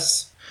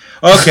Express.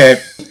 Okay.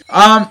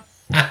 I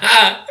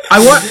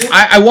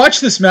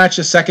watched this match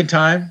a second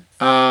time.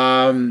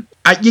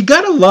 You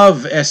gotta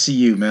love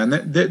SCU, man.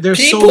 They're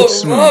People so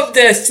smooth. loved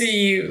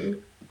SCU.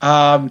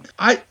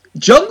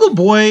 Jungle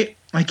Boy,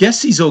 I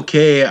guess he's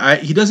okay.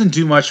 He doesn't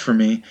do much for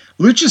me.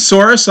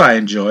 Luchasaurus, I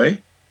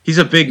enjoy. He's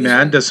a big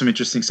man, does some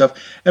interesting stuff.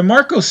 And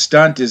Marco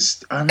Stunt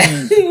is, I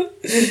mean...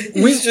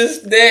 he's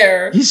just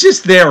there. He's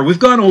just there. We've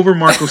gone over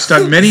Marco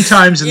Stunt many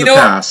times in the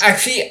past.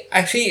 Actually,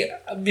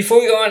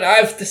 before we go on, I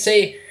have to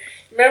say,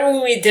 remember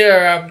when we did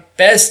our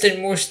best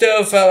and worst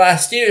of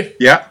last year?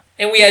 Yeah.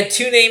 And we had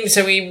two names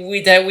that we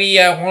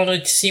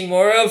wanted to see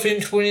more of in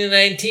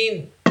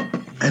 2019.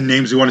 And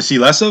names we want to see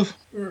less of?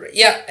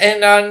 Yeah,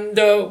 and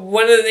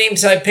one of the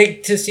names I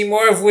picked to see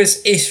more of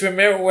was Ace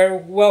Romero.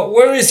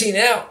 Where is he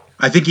now?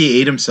 I think he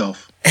ate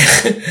himself.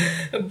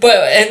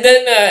 And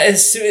then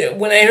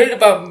when I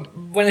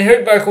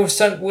heard Marco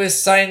Stunt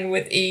was signed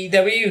with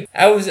AEW,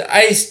 I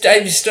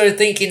just started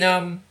thinking,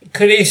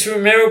 could Ace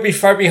Romero be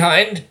far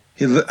behind?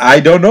 I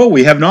don't know.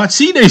 We have not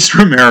seen Ace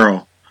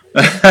Romero.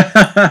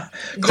 I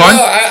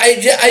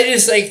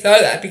just thought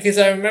that because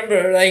I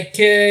remember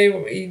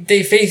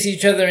they face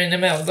each other in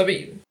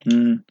MLW.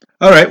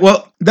 All right.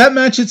 Well, that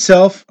match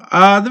itself,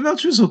 the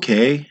match was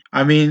okay.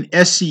 I mean,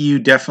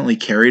 SCU definitely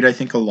carried, I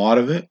think, a lot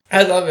of it.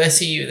 I love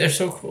SCU. They're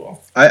so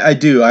cool. I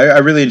do. I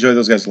really enjoy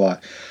those guys a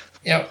lot.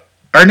 Yep.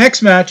 Our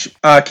next match,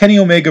 Kenny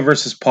Omega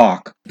versus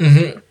Pac.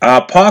 Mm-hmm.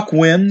 Pac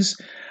wins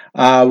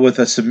with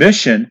a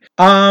submission.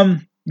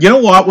 You know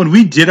what? When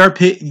we did our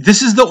pick,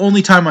 this is the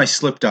only time I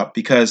slipped up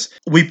because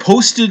we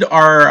posted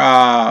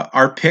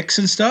our picks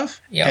and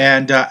stuff. Yep.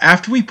 And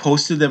after we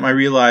posted them, I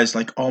realized,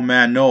 oh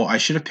man, no, I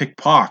should have picked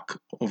Pac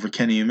over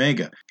Kenny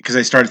Omega because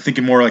I started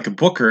thinking more like a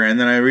booker. And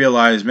then I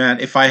realized, man,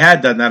 if I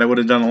had done that, I would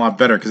have done a lot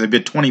better because I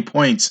bid 20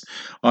 points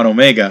on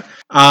Omega.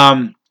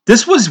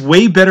 This was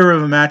way better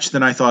of a match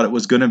than I thought it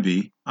was going to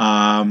be.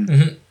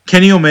 Mm-hmm.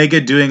 Kenny Omega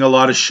doing a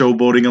lot of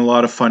showboating, a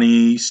lot of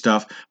funny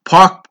stuff.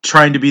 Pac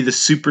trying to be the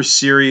super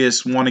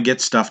serious, want to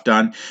get stuff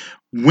done.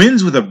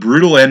 Wins with a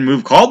brutal end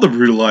move called the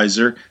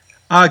Brutalizer.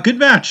 Good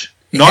match.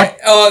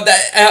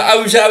 I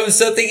was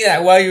still thinking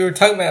that while you were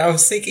talking about it. I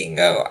was thinking,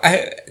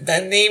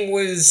 that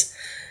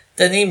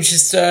name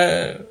just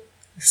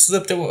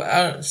slipped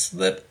away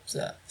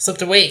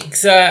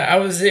because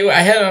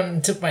I had it on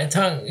the tip of my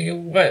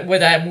tongue what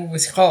that move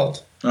was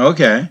called.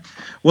 Okay.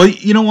 Well,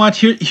 you know what?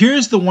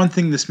 Here's the one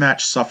thing this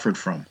match suffered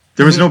from.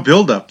 There was no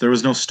build-up. There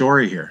was no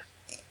story here.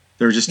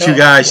 There were just two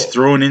guys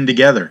thrown in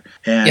together.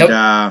 And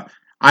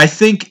I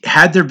think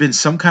had there been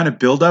some kind of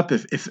buildup,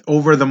 if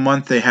over the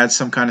month they had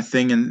some kind of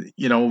thing, and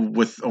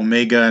with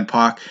Omega and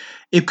Pac,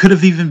 it could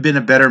have even been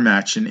a better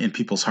match in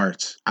people's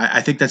hearts. I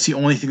think that's the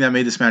only thing that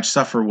made this match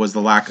suffer was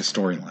the lack of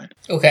storyline.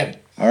 Okay.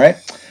 All right.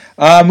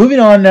 Moving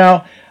on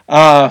now.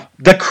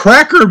 The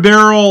Cracker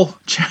Barrel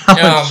Challenge.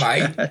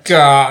 Oh my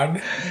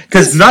god.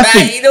 Because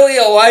nothing. You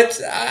know what?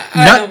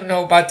 I don't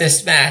know about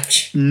this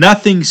match.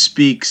 Nothing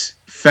speaks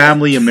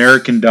family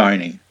American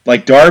dining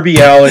like Darby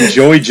Allin,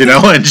 Joey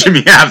Janela, and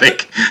Jimmy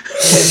Havoc.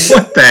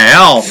 What the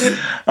hell?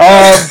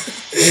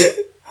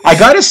 I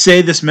gotta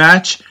say, this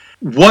match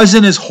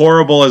wasn't as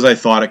horrible as I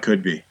thought it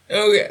could be.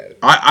 Okay.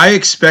 I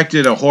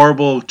expected a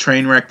horrible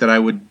train wreck that I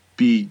would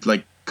be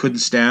like couldn't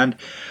stand.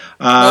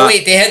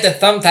 Wait, they had the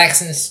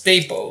thumbtacks and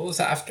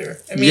staples after.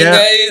 I mean, Yeah.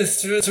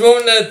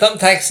 throwing the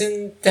thumbtacks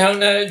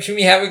down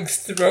Jimmy Havoc's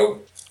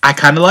throat. I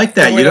kind of like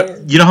that.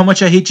 You know how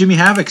much I hate Jimmy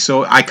Havoc,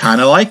 so I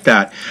kind of like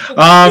that.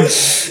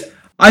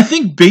 I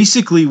think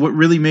basically what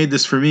really made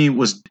this for me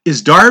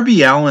is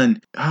Darby Allin.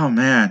 Oh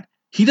man,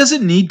 he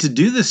doesn't need to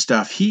do this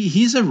stuff.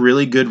 He's a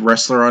really good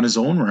wrestler on his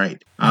own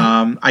right.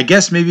 I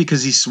guess maybe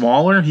because he's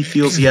smaller, he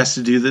feels he has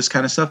to do this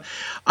kind of stuff.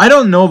 I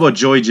don't know about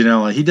Joey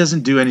Janela. He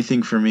doesn't do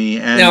anything for me.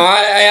 And, no,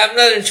 I'm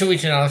not a Joey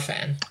Janela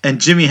fan. And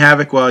Jimmy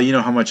Havoc, well, you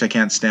know how much I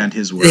can't stand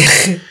his work.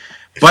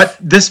 But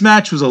this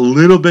match was a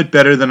little bit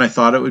better than I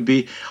thought it would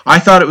be. I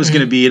thought it was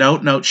going to be an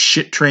out-and-out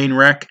shit train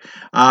wreck.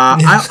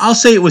 I'll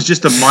say it was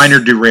just a minor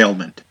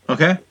derailment.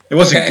 Okay, it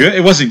wasn't good.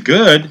 It wasn't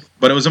good,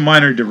 but it was a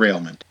minor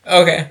derailment.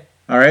 Okay.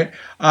 All right.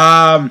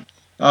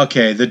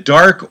 Okay. The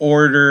Dark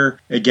Order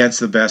against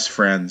the Best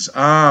Friends.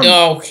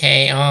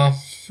 Okay.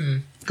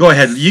 Go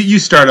ahead. You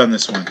start on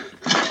this one.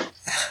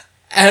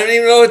 I don't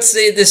even know what to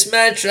say. This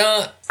match.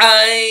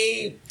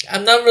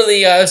 I'm not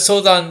really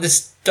sold on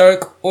this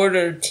Dark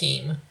Order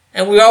team.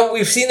 And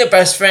we've seen the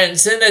Best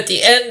Friends. Then at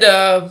the end,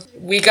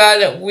 we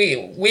got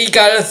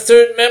a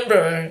third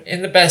member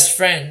in the Best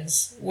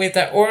Friends with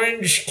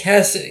Orange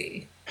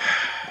Cassidy.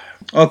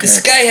 Okay. This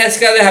guy has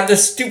got to have the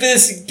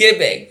stupidest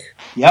gimmick.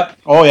 Yep.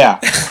 Oh yeah.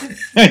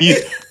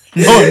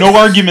 No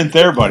argument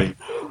there, buddy.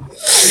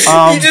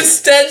 He just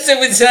stands there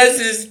with his hands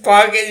in his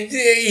pocket.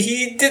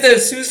 He did a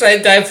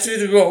suicide dive through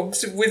the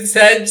ropes with his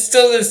hands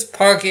still in his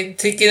pocket,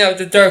 taking out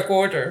the Dark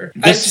Order.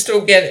 I just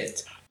don't get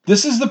it.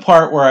 This is the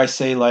part where I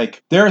say,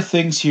 like, there are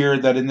things here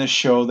that in this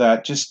show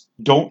that just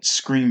don't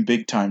scream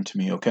big time to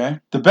me, okay?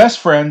 The Best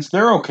Friends,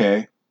 they're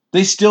okay.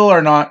 They still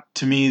are not,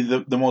 to me,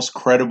 the most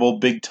credible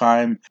big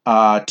time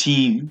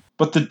team.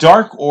 But the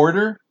Dark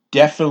Order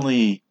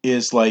definitely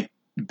is like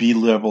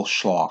B-level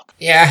schlock.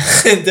 Yeah,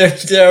 they're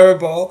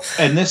terrible.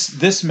 And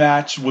this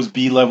match was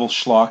B-level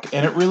schlock.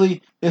 And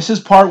this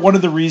is one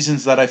of the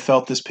reasons that I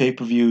felt this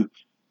pay-per-view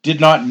did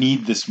not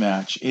need this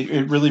match.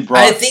 It really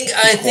brought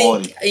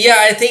quality.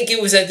 I think it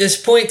was at this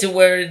point to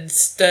where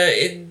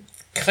it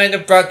kind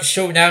of brought the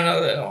show down a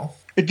little.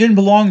 It didn't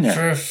belong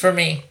there. For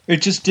me.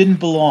 It just didn't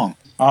belong.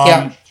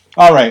 Yeah.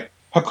 All right.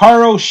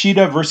 Hikaru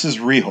Shida versus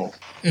Riho.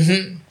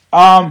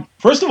 Mm-hmm.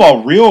 First of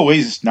all, Riho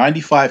weighs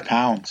 95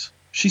 pounds.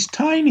 She's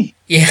tiny.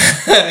 Yeah,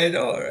 I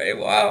know, right?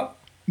 Wow.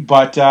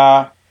 But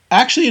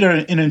actually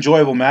an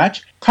enjoyable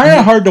match. Kind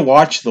of hard to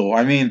watch, though.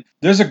 I mean,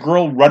 there's a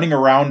girl running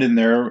around in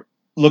there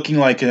looking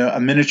like a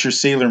miniature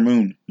Sailor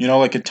Moon,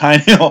 like a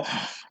tiny little,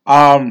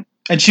 and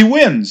she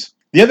wins.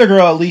 The other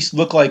girl at least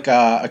looked like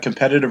a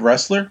competitive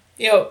wrestler.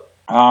 Yep.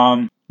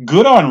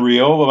 Good on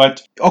Riho,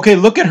 but okay,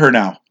 look at her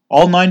now.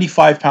 All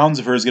 95 pounds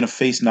of her is going to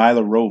face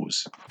Nyla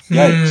Rose.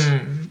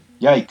 Yikes.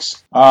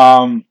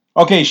 Yikes.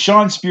 Okay,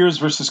 Shawn Spears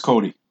versus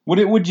Cody. What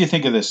did you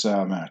think of this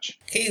match?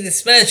 Hey,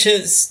 this match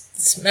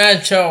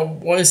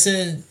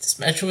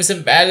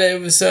wasn't bad.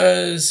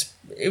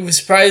 It was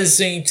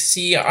surprising to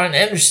see Arn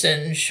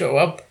Anderson show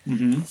up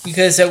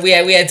because we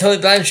had Tully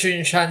Blanchard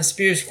and Shawn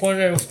Spears'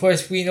 corner. Of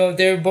course, we know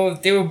they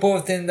were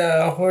both in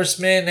the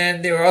Horsemen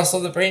and they were also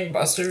the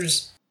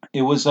Brainbusters.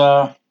 It was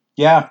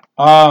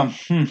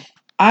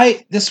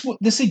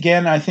This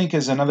again, I think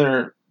is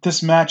another.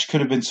 This match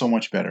could have been so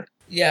much better.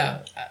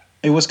 Yeah.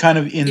 It was kind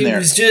of there.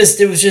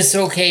 It was just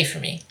okay for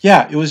me.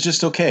 Yeah, it was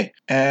just okay.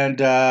 And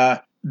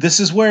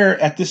this is where,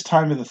 at this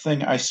time of the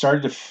thing, I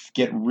started to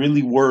get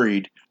really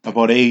worried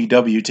about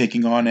AEW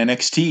taking on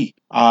NXT.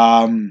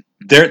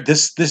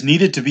 This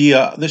needed to be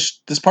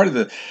this part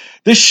of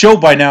this show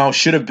by now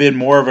should have been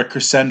more of a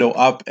crescendo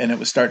up, and it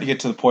was starting to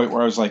get to the point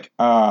where I was like,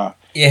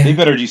 they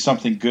better do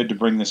something good to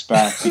bring this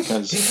back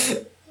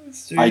because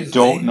I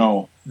don't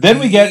know. Then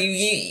we get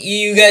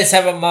you guys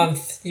have a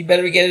month. You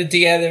better get it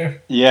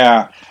together.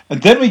 Yeah,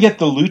 and then we get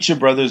the Lucha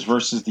Brothers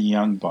versus the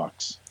Young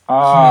Bucks.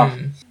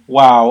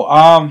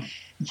 Wow.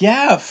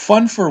 Yeah,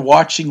 fun for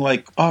watching.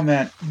 Like, oh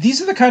man,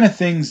 these are the kind of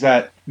things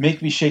that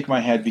make me shake my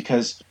head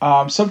because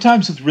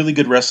sometimes with really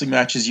good wrestling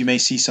matches, you may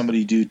see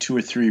somebody do 2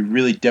 or 3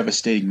 really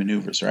devastating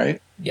maneuvers,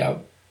 right? Yeah.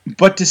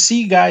 But to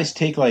see guys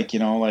take like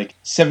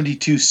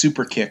 72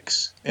 super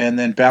kicks and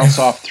then bounce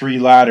off 3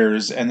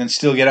 ladders and then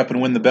still get up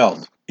and win the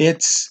belt,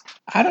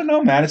 I don't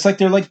know, man. It's like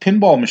they're like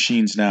pinball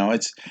machines now.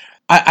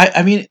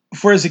 I mean,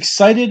 for as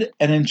excited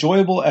and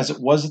enjoyable as it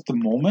was at the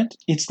moment,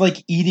 it's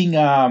like eating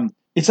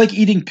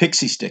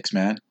pixie sticks,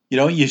 man. You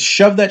know, you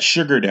shove that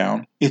sugar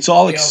down. It's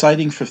all Yep.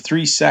 exciting for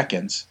 3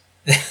 seconds,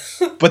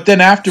 but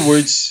then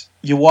afterwards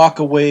you walk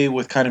away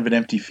with kind of an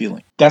empty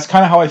feeling. That's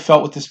kind of how I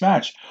felt with this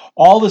match.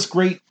 All this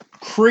great,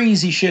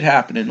 crazy shit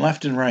happening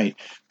left and right,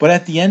 but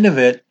at the end of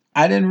it,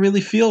 I didn't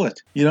really feel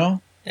it. You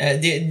know.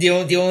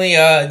 The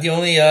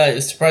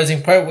only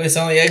surprising part was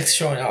LAX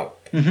showing up.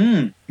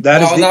 Mm-hmm.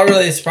 Not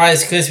really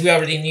surprised because we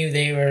already knew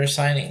they were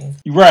signing.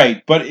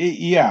 Right, but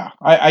yeah,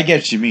 I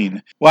get what you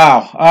mean.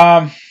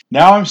 Wow.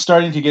 Now I'm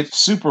starting to get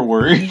super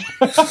worried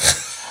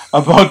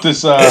about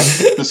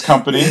this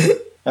company.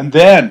 And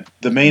then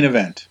the main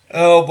event.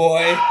 Oh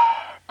boy.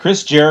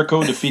 Chris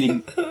Jericho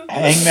defeating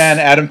Hangman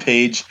Adam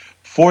Page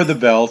for the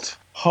belt.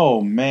 Oh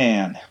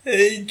man.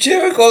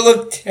 Jericho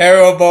looked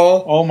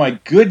terrible. Oh my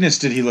goodness,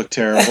 did he look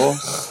terrible?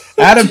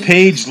 Adam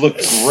Page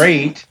looked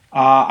great.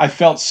 I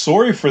felt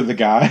sorry for the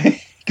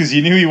guy because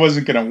you knew he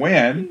wasn't going to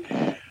win.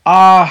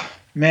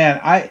 Man,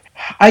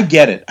 I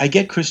get it. I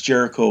get Chris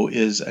Jericho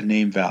is a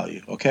name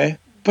value, okay?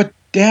 But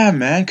damn,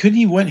 man, couldn't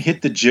he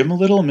hit the gym a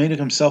little and made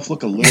himself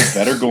look a little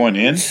better going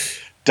in?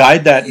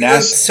 Dyed that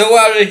nasty.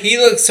 He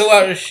looked so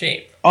out of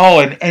shape. Oh,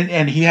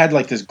 and he had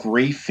like this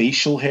gray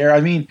facial hair.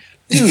 I mean,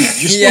 dude,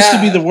 you're supposed to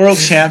be the world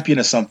champion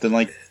or something.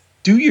 Like,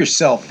 do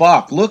yourself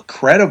up. Look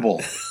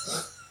credible.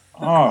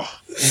 Oh.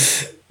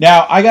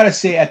 Now, I got to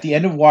say, at the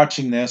end of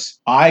watching this,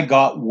 I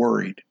got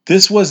worried.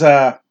 This was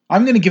I'm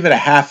going to give it a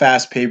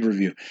half-ass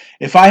pay-per-view.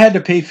 If I had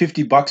to pay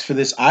 $50 for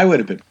this, I would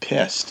have been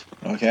pissed.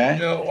 Okay?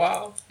 Oh,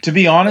 wow. To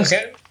be honest,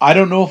 Okay. I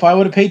don't know if I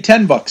would have paid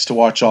 $10 to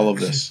watch all of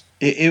this.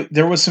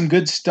 There was some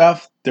good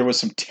stuff. There was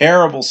some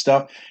terrible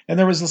stuff. And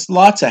there was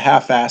lots of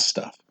half-ass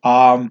stuff.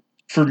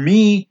 For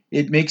me,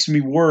 it makes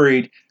me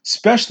worried,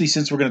 especially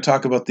since we're going to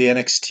talk about the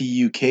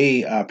NXT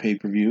UK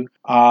pay-per-view.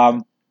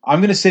 I'm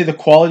going to say the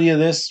quality of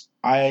this,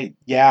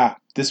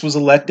 this was a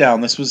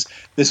letdown. This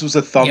was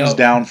a thumbs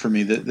down for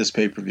me, this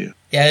pay-per-view.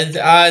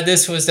 Yeah,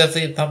 this was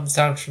definitely a thumbs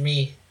down for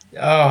me.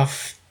 Oh,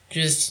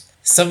 just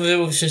some of it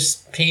was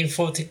just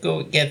painful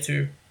to get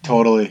through.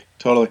 Totally.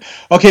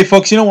 Okay,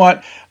 folks, you know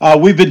what?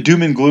 We've been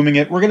doom and glooming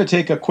it. We're going to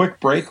take a quick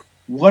break.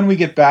 When we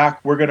get back,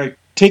 we're going to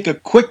take a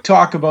quick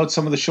talk about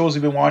some of the shows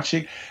we've been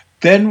watching.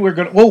 Then we're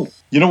going to...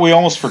 we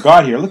almost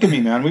forgot here. Look at me,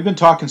 man. We've been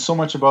talking so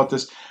much about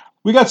this.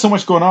 We got so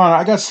much going on.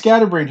 I got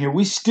scatterbrain here.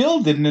 We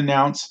still didn't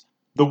announce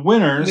the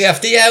winners. We have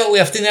to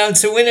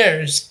announce the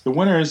winners. The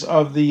winners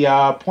of the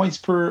points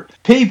per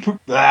the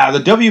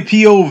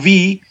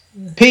WPOV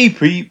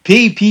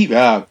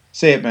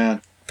say it,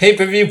 man.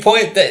 Pay-per-view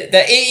point, the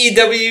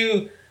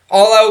AEW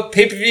all-out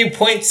pay-per-view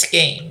points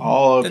game.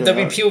 The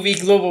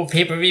WPOV Global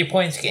pay-per-view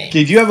points game.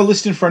 Okay, do you have a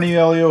list in front of you,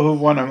 Elio, who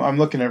won? I'm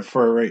looking at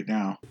for it right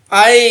now.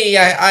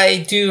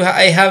 I do.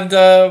 I have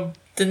the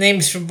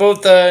names for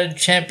both the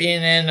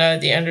champion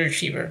and the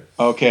underachiever.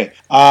 Okay.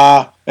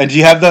 And do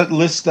you have that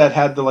list that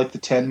had the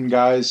 10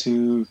 guys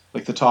who,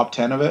 the top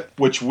 10 of it?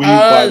 Which we,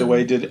 by the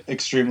way, did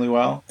extremely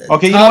well.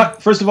 Okay, you know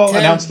what? First of all, 10.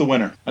 Announce the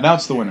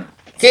winner.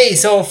 Okay,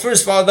 so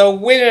first of all, the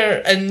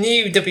winner and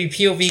new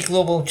WPOV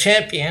Global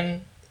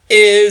Champion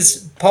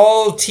is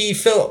Paul T.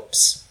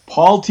 Phillips.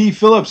 Paul T.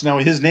 Phillips. Now,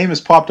 his name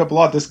has popped up a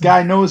lot. This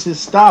guy knows his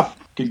stuff.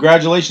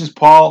 Congratulations,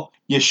 Paul.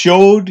 You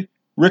showed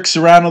Rick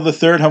Serrano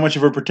III how much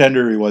of a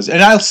pretender he was.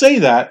 And I'll say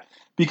that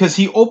because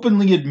he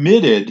openly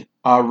admitted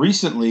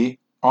recently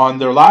on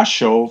their last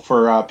show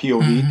for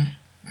POV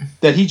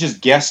that he just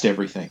guessed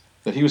everything.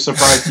 That he was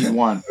surprised he'd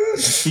won.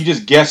 He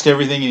just guessed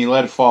everything and he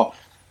let it fall.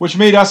 Which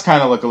made us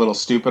kind of look a little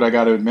stupid, I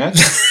got to admit.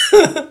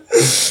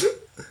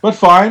 But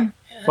fine.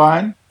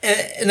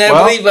 And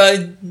I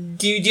believe,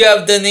 do you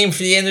have the name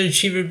for the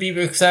underachiever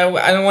Beaver? Because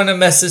I don't want to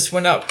mess this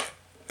one up.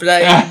 But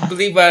I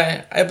believe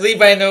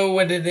I know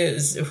what it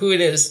is, who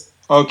it is.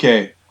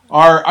 Okay.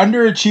 Our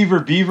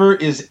underachiever Beaver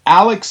is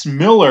Alex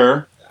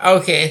Miller.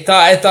 Okay,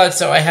 I thought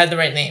so. I had the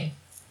right name.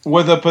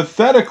 With a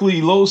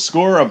pathetically low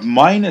score of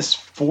minus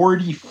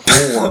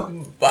 44.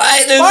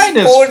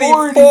 minus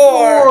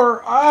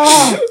 44!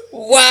 Ah.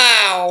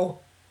 Wow,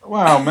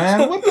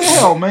 man. What the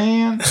hell,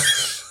 man?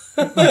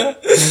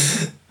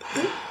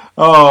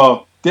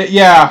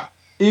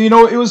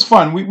 It was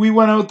fun. We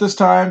went out this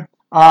time.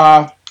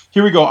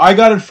 Here we go. I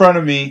got in front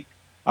of me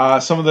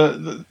some of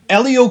the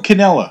Elio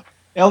Canella.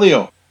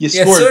 Elio, you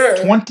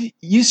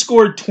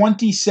scored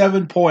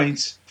 27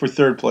 points for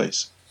third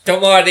place.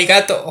 Tomo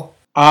arigato.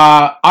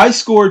 I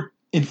scored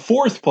in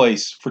fourth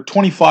place for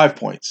 25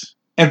 points.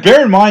 And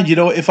bear in mind,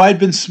 if I'd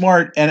been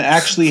smart and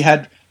actually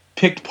had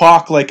picked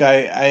Pac like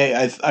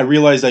I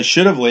realized I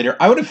should have later,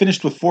 I would have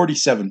finished with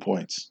 47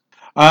 points.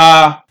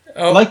 I'd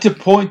like to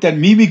point that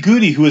Mimi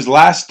Goody, who was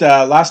last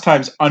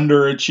time's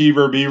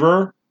underachiever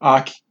Beaver,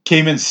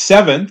 came in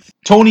 7th.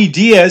 Tony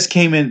Diaz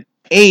came in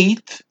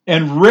 8th.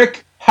 And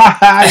Rick,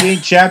 he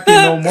ain't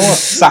champion no more,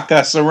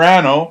 Saka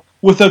Serrano,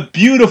 with a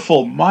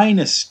beautiful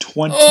minus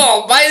 20.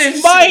 Oh,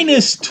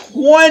 minus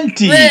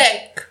 20!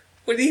 Rick,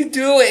 what are you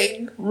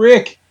doing?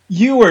 Rick,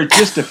 you are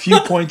just a few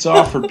points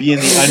off for being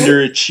the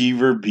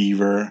underachiever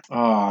Beaver.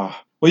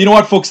 Well, you know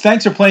what, folks?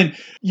 Thanks for playing.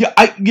 Yeah,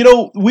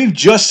 we've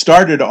just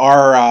started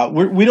our.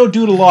 We don't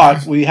do it a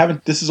lot. We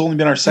haven't. This has only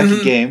been our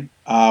second game.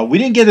 We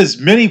didn't get as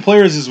many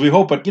players as we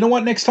hoped, but you know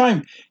what? Next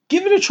time,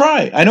 give it a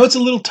try. I know it's a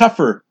little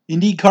tougher.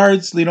 Indie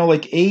cards, like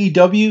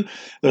AEW.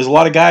 There's a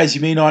lot of guys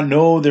you may not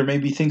know. There may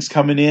be things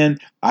coming in.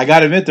 I got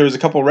to admit, there was a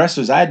couple of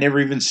wrestlers I had never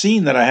even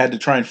seen that I had to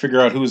try and figure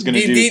out who was going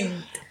to do.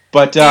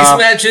 But these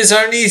matches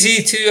aren't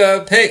easy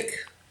to pick.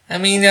 I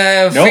mean,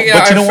 figure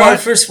out our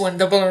first one,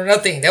 Double or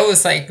Nothing. That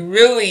was like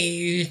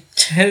really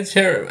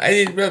terrible.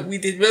 We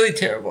did really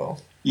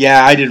terrible.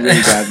 Yeah, I did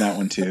really bad in that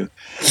one too.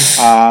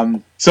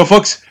 So,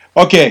 folks,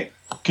 okay,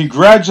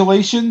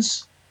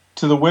 congratulations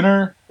to the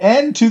winner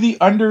and to the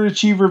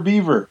underachiever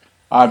Beaver.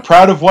 I'm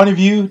proud of one of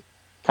you.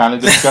 Kind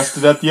of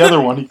disgusted at the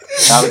other one.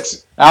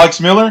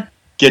 Alex Miller,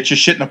 get your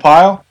shit in a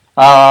pile.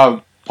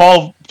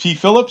 Paul P.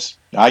 Phillips,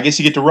 I guess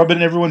you get to rub it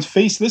in everyone's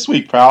face this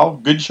week, pal.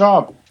 Good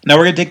job. Now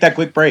we're going to take that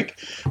quick break.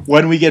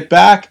 When we get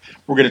back,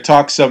 we're going to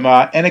talk some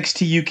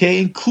NXT UK,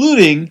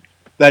 including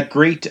that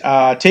great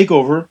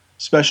TakeOver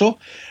special.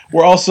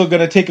 We're also going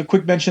to take a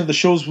quick mention of the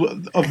shows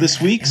of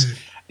this week's.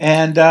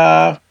 And,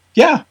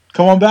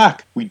 come on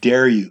back. We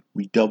dare you.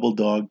 We double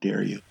dog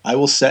dare you. I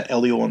will set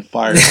Elio on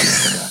fire.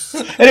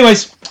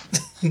 Anyways,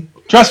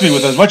 trust me,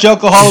 with as much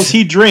alcohol as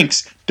he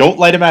drinks, don't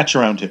light a match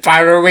around him.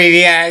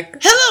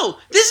 Pyromaniac. Hello,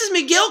 this is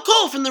Miguel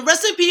Cole from the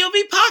Wrestling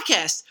POV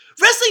podcast.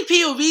 Wrestling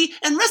POV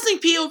and Wrestling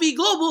POV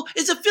Global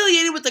is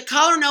affiliated with the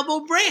Collar and Elbow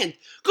brand.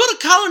 Go to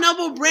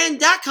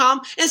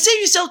collarandelbowbrand.com and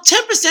save yourself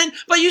 10%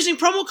 by using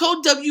promo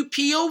code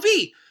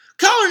WPOV.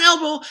 Collar and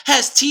Elbow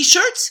has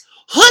t-shirts,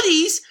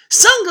 hoodies,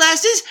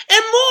 sunglasses,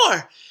 and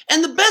more.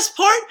 And the best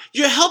part,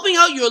 you're helping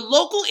out your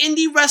local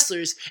indie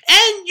wrestlers.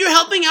 And you're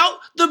helping out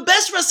the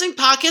best wrestling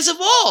podcast of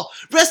all,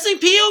 Wrestling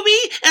POV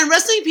and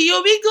Wrestling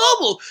POV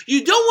Global.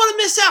 You don't want to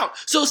miss out.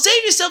 So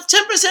save yourself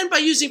 10% by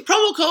using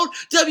promo code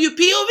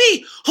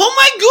WPOV. Oh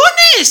my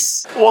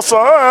goodness! What's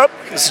up?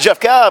 This is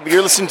Jeff Cobb.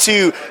 You're listening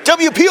to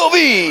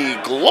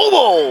WPOV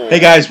Global. Hey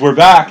guys, we're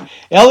back.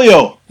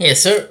 Elio. Yes,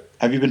 sir.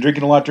 Have you been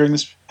drinking a lot during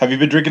this? Have you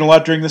been drinking a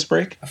lot during this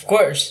break? Of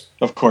course.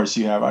 Of course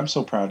you have. I'm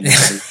so proud of you,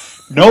 buddy.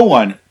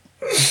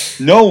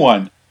 No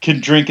one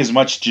can drink as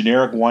much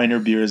generic wine or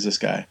beer as this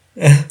guy.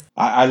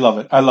 I love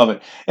it. I love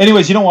it.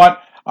 Anyways, you know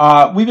what?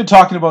 We've been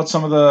talking about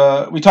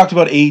we talked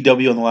about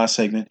AEW in the last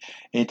segment.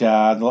 It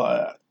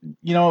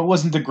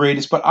wasn't the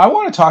greatest, but I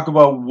want to talk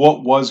about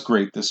what was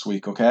great this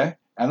week, okay?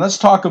 And let's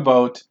talk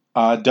about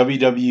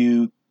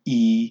WWE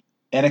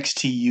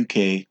NXT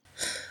UK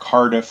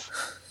Cardiff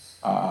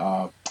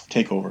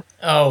TakeOver.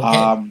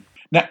 Oh, okay.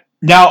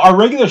 Now, our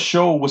regular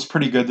show was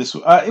pretty good.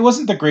 It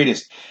wasn't the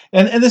greatest.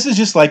 And this is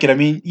just like it. I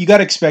mean, you got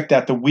to expect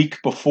that the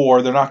week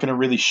before, they're not going to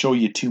really show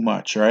you too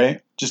much, right?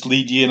 Just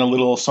lead you in a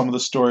little, some of the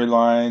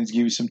storylines,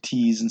 give you some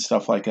tease and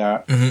stuff like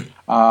that.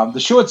 Mm-hmm. The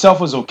show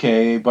itself was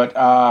okay, but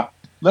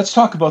let's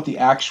talk about the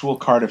actual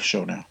Cardiff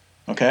show now,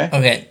 okay?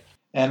 Okay.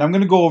 And I'm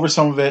going to go over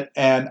some of it,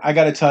 and I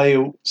got to tell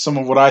you some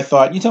of what I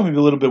thought. You tell me a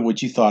little bit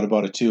what you thought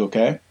about it too,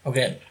 okay?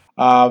 Okay.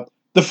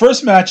 The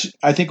first match,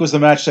 I think, was the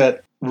match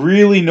that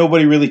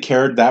nobody really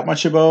cared that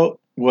much about,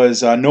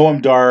 was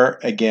Noam Dar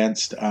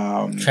against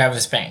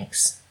Travis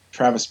Banks.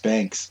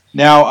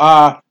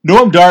 Now,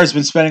 Noam Dar has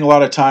been spending a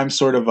lot of time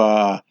sort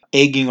of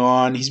egging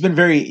on. He's been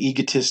very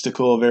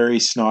egotistical, very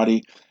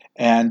snotty,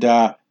 and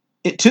to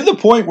the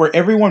point where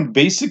everyone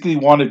basically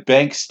wanted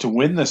Banks to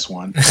win this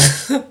one.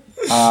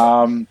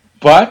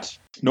 But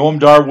Noam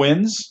Dar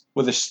wins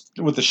with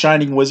the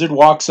Shining Wizard,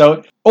 walks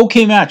out.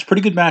 Okay match,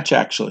 pretty good match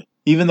actually.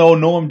 Even though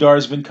Noam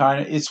Dar's been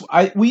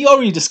we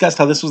already discussed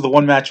how this was the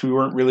one match we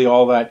weren't really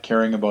all that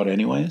caring about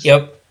anyways.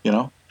 Yep. You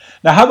know?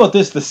 Now how about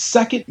this? The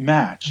second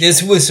match.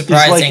 This was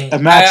surprising. Like a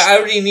match, I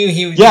already knew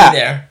he would be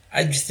there.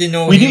 I just didn't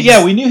know we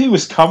knew he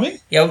was coming.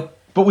 Yep.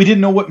 But we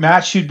didn't know what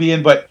match he'd be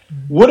in. But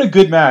what a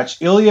good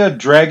match. Ilya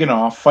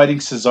Dragunov fighting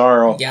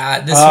Cesaro. Yeah,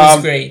 this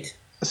was great.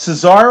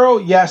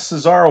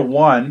 Cesaro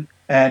won.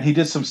 And he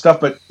did some stuff,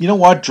 but you know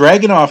what?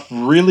 Dragunov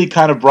really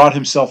kind of brought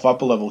himself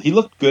up a level. He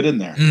looked good in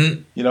there.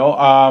 Mm-hmm. You know,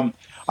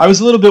 I was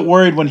a little bit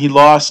worried when he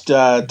lost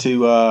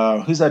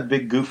to who's that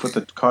big goof with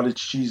the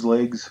cottage cheese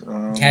legs?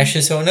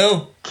 Cassius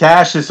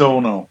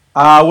Ohno.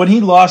 When he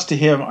lost to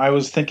him, I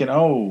was thinking,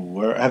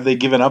 have they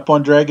given up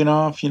on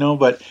Dragunov? You know,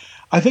 but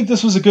I think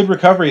this was a good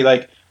recovery.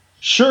 Like,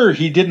 sure,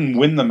 he didn't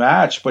win the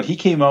match, but he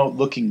came out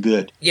looking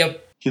good.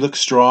 Yep. He looked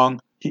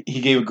strong.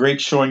 He gave a great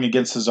showing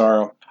against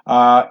Cesaro.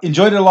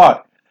 Enjoyed it a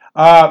lot.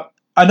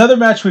 Another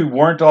match we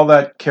weren't all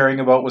that caring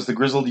about was the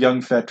Grizzled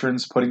Young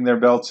Veterans putting their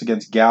belts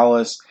against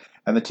Gallus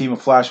and the team of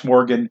Flash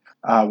Morgan,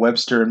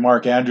 Webster, and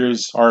Mark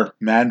Andrews, or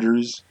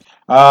Mandrews.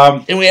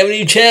 And we have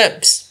new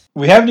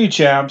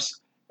champs.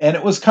 And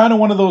it was kind of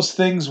one of those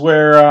things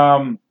where,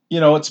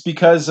 it's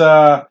because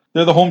they're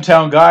the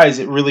hometown guys.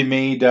 It really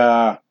made,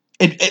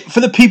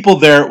 for the people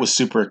there, it was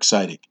super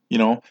exciting. You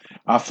know,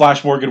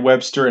 Flash Morgan,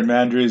 Webster, and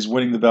Mandrews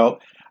winning the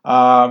belt.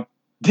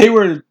 They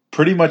were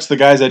pretty much the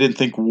guys I didn't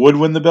think would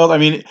win the belt. I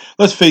mean,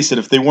 let's face it,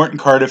 if they weren't in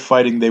Cardiff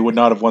fighting, they would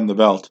not have won the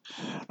belt.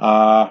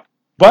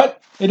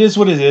 But it is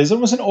what it is. It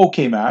was an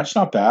okay match,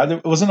 not bad.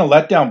 It wasn't a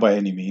letdown by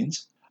any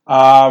means.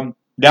 Now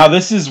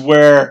this is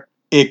where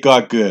it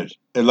got good.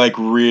 Like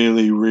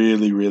really,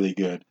 really, really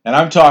good. And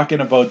I'm talking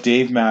about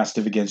Dave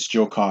Mastiff against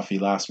Joe Coffey,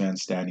 last man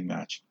standing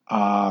match.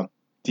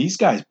 These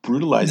guys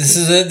brutalized This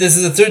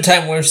is the third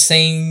time we're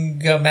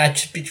saying a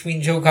match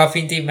between Joe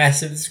Coffey and Dave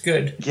Mastiff is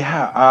good.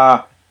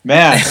 Yeah,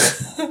 man,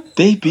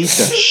 they beat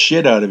the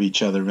shit out of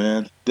each other,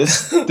 man.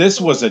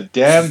 This was a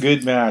damn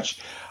good match.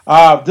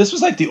 This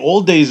was like the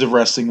old days of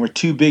wrestling where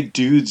two big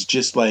dudes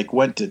just like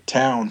went to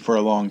town for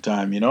a long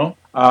time, you know?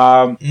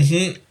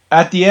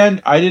 At the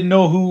end, I didn't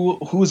know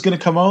who was going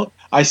to come out.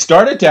 I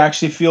started to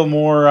actually feel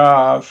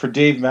more for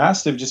Dave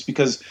Mastiff just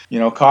because, you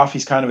know,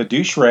 Coffey's kind of a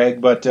douche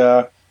rag, but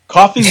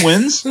Coffey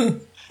wins.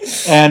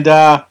 And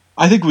I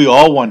think we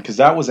all won because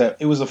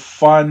it was a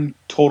fun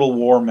Total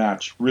War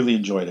match. Really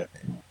enjoyed it.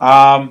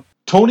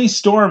 Toni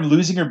Storm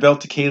losing her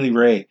belt to Kaylee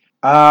Ray.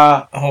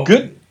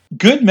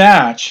 Good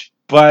match,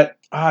 but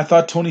I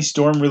thought Toni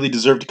Storm really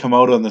deserved to come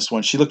out on this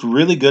one. She looked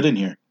really good in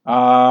here.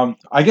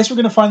 I guess we're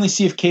going to finally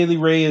see if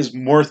Kaylee Ray is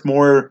worth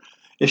more,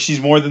 if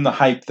she's more than the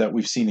hype that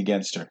we've seen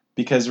against her.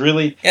 Because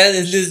really... Yeah,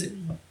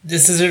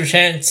 this is her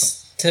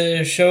chance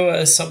to show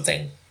us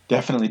something.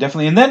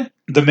 Definitely. And then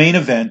the main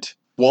event,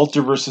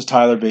 Walter versus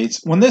Tyler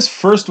Bates. When this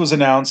first was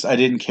announced, I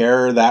didn't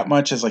care that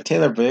much. It's like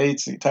Tyler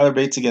Bates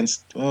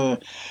against...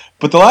 But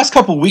the last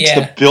couple of weeks,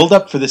 the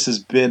build-up for this has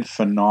been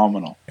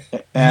phenomenal.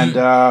 And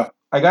I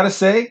got to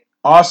say,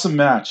 awesome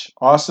match.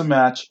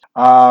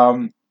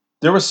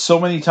 There were so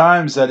many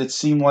times that it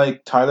seemed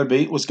like Tyler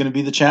Bate was going to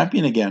be the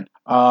champion again.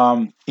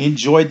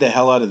 Enjoyed the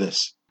hell out of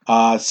this.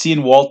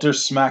 Seeing Walter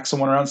smack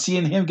someone around,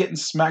 seeing him getting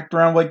smacked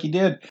around like he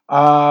did.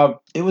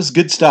 It was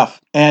good stuff.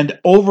 And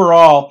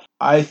overall,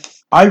 I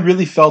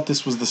really felt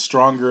this was the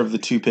stronger of the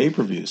two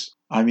pay-per-views.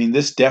 I mean,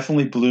 this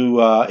definitely blew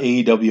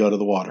AEW out of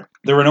the water.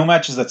 There were no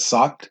matches that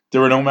sucked.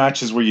 There were no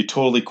matches where you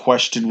totally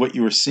questioned what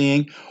you were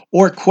seeing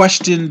or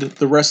questioned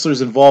the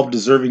wrestlers involved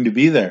deserving to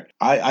be there.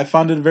 I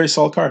found it a very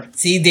solid card.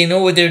 See, they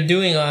know what they're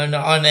doing on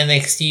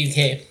NXT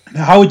UK.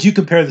 Now, how would you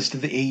compare this to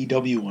the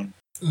AEW one?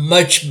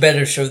 Much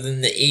better show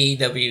than the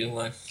AEW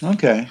one.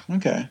 Okay.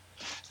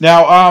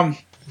 Now,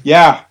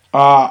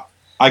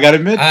 I gotta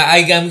admit,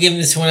 I'm giving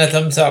this one a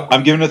thumbs up.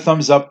 I'm giving it a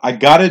thumbs up. I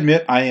gotta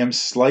admit, I am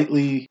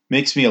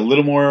makes me a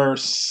little more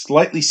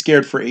slightly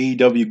scared for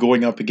AEW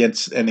going up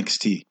against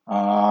NXT.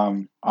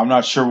 I'm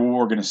not sure what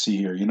we're gonna see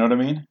here. You know what I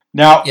mean?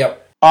 Now,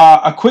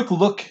 a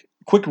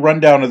quick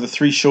rundown of the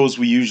three shows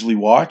we usually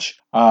watch.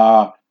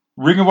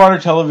 Ring of Honor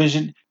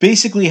Television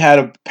basically had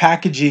a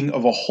packaging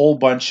of a whole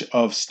bunch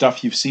of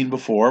stuff you've seen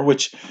before,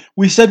 which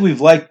we said we've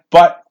liked,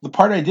 but the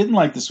part I didn't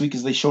like this week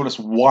is they showed us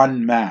one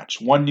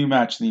new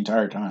match the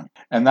entire time.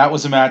 And that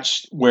was a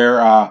match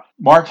where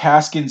Mark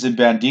Haskins and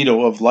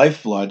Bandito of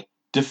Lifeblood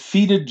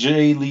defeated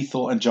Jay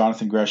Lethal and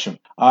Jonathan Gresham.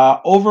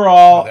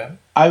 Overall,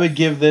 I would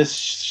give this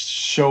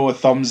show a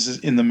thumbs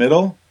in the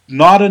middle.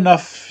 Not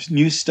enough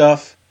new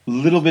stuff, a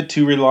little bit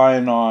too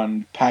reliant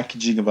on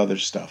packaging of other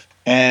stuff.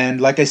 And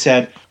like I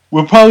said,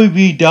 we'll probably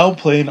be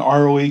downplaying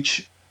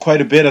ROH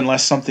quite a bit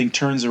unless something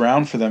turns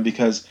around for them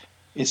because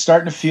it's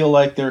starting to feel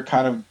like they're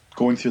kind of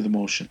going through the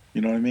motion.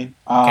 You know what I mean?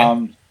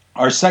 Okay.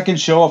 Our second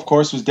show, of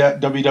course, was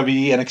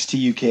WWE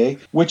NXT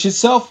UK, which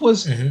itself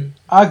was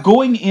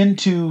going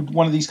into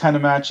one of these kind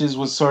of matches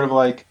was sort of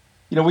like,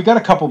 you know, we got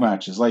a couple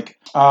matches. Like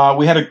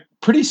we had a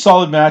pretty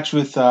solid match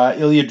with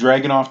Ilya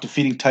Dragunov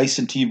defeating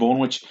Tyson T-Bone,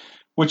 which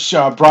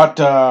brought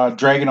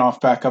Dragunov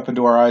back up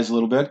into our eyes a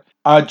little bit.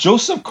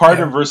 Joseph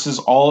Connors versus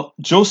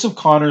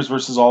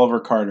Oliver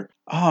Carter.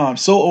 You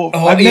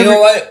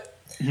know what?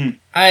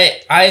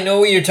 I know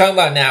what you're talking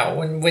about now.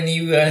 When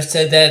you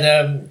said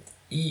that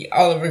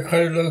Oliver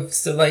Carter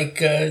looks like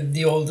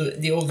the old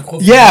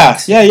Kofi.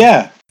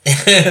 Yeah.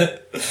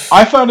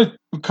 I found it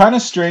kind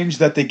of strange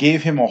that they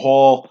gave him a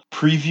whole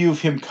preview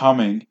of him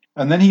coming,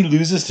 and then he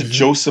loses to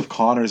Joseph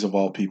Connors of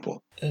all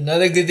people.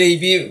 Another good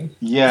debut.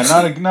 Yeah,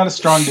 not a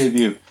strong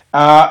debut.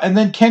 And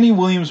then Kenny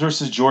Williams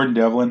versus Jordan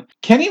Devlin.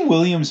 Kenny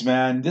Williams,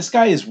 man, this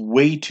guy is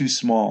way too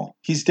small.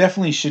 He's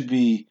definitely should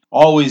be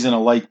always in a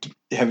light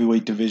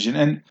heavyweight division.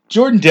 And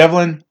Jordan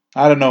Devlin,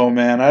 I don't know,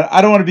 man.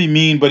 I don't want to be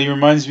mean, but he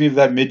reminds me of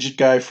that midget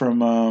guy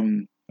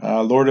from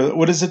Lord of...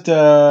 What is it?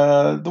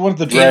 The one of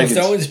the dragons.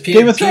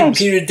 Game of Thrones.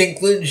 Peter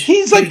Dinklage.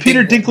 He's like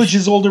Peter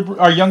Dinklage's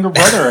younger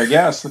brother, I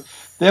guess.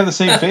 They have the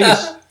same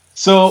face.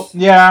 So,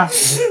 yeah,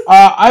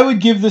 I would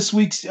give this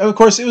week's... Of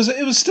course, it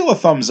was still a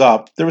thumbs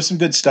up. There was some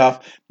good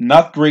stuff.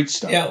 Not great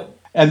stuff. Yeah.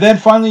 And then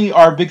finally,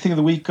 our big thing of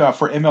the week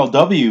for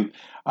MLW,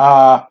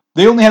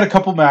 they only had a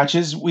couple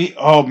matches.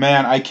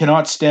 I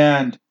cannot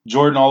stand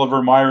Jordan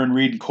Oliver, Myron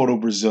Reed, and Cotto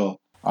Brazil.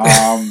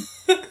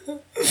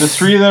 The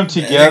three of them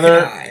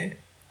together,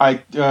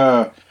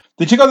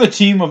 they took on the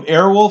team of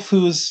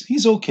Airwolf,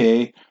 he's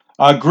okay.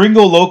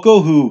 Gringo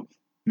Loco, who,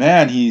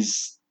 man, he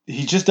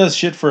just does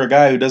shit for a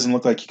guy who doesn't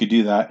look like he could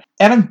do that.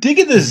 And I'm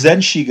digging the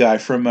Zenshi guy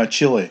from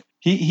Chile.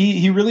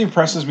 He really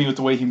impresses me with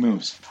the way he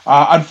moves.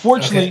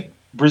 Unfortunately,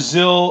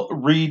 Brazil,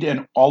 Reed,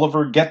 and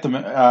Oliver get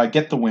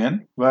the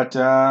win. But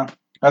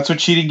That's what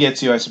cheating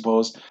gets you, I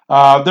suppose.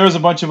 There was a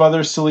bunch of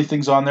other silly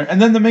things on there.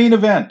 And then the main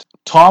event.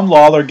 Tom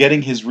Lawler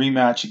getting his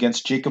rematch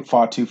against Jacob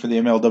Fatu for the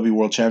MLW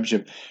World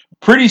Championship.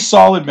 Pretty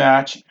solid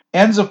match.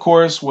 Ends, of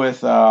course,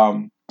 with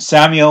Joseph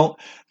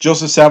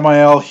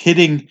Samael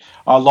hitting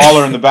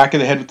Lawler in the back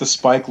of the head with the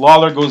spike.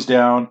 Lawler goes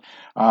down.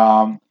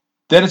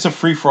 Then it's a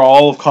free-for-all.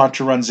 All of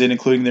Contra runs in,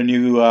 including their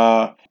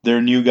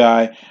new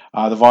guy.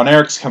 The Von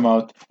Erichs come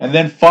out. And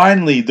then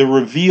finally, the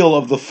reveal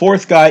of the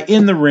fourth guy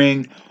in the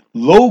ring.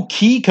 Low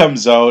Key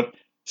comes out,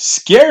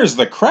 scares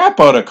the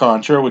crap out of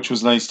Contra, which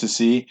was nice to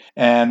see,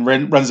 and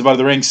runs him out of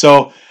the ring.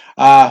 So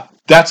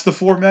that's the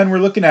 4 men we're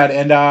looking at,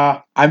 and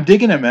I'm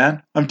digging it,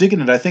 man. I'm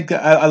digging it. I think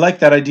I like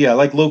that idea. I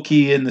like Low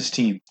Key in this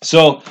team.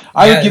 So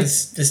I would give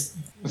this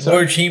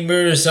War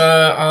Chambers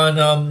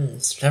on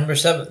September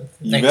 7th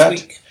next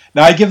week.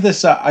 Now I give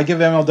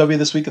MLW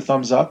this week a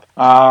thumbs up.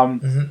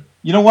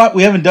 You know what?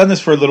 We haven't done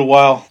this for a little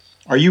while.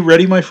 Are you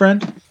ready, my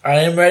friend? I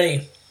am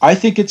ready. I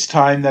think it's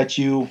time that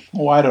you,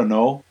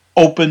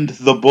 opened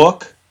the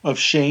book of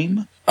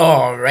shame.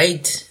 All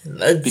right,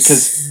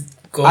 let's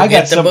go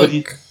get the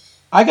book.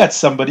 I got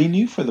somebody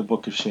new for the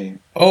book of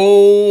shame.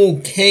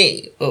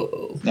 Okay.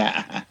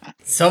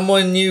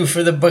 Someone new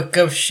for the book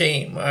of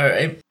shame. All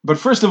right. But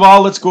first of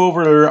all, let's go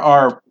over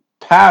our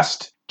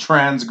past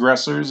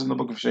transgressors in the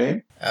book of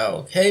shame.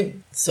 Okay,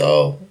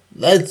 so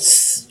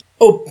let's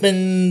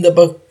open the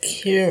book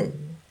here.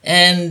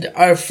 And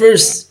our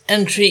first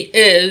entry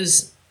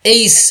is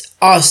Ace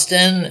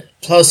Austin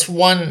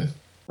 +1.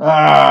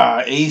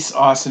 Ace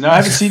Austin. Now, I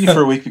haven't seen you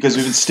for a week because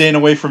we've been staying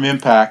away from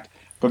Impact.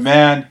 But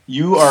man,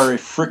 you are a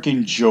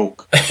freaking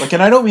joke.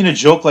 And I don't mean a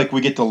joke like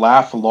we get to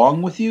laugh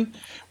along with you.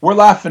 We're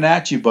laughing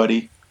at you,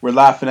 buddy. We're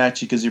laughing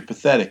at you because you're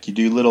pathetic. You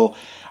do little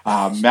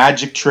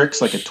magic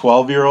tricks like a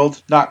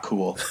 12-year-old. Not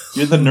cool.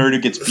 You're the nerd who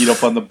gets beat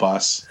up on the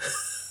bus.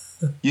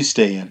 You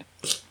stay in.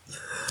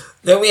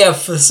 Then we have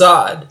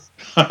Facade.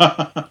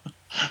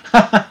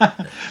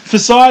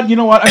 Facade, you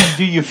know what? I'm going to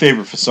do you a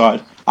favor,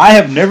 Facade. I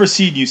have never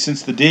seen you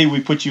since the day we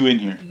put you in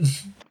here.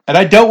 And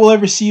I doubt we'll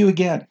ever see you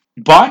again.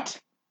 But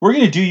we're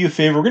going to do you a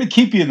favor. We're going to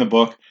keep you in the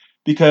book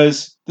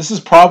because this is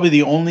probably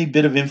the only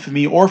bit of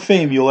infamy or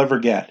fame you'll ever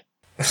get.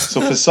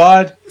 So,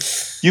 Facade,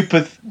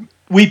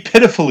 we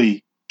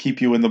pitifully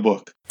keep you in the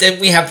book. Then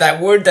we have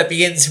that word that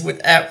begins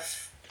with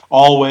F.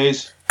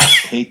 Always.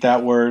 Hate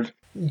that word.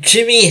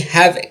 Jimmy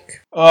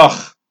Havoc.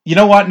 Ugh. You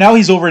know what? Now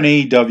he's over in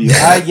AEW.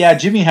 Yeah,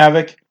 Jimmy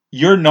Havoc,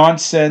 your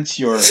nonsense,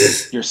 your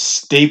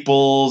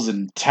staples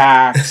and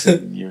tacks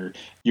and your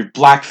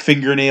black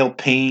fingernail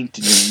paint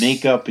and your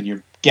makeup and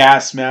your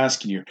gas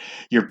mask and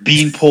your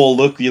beanpole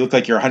look. You look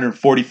like you're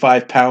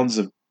 145 pounds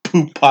of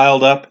poop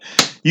piled up.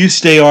 You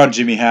stay on,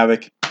 Jimmy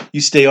Havoc.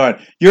 You stay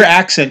on. Your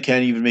accent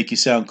can't even make you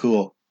sound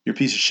cool. You're a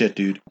piece of shit,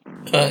 dude.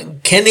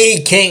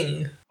 Kenny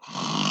King.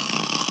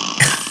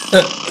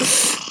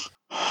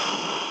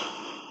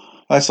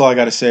 That's all I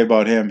got to say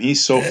about him.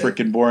 He's so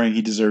freaking boring.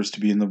 He deserves to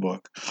be in the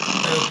book.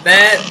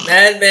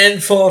 Madman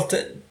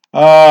Fulton.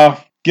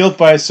 Guilt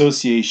by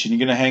association. You're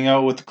going to hang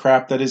out with the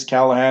crap that is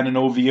Callahan and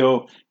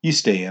OVO. You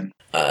stay in.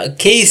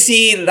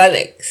 Casey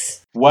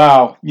Lennox.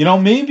 Wow. You know,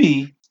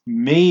 maybe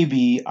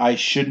I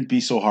shouldn't be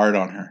so hard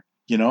on her.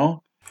 You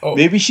know? Oh.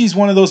 Maybe she's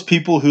one of those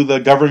people who the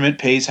government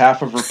pays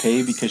half of her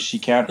pay because she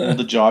can't hold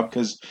a job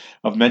because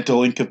of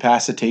mental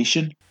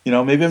incapacitation. You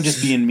know, maybe I'm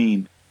just being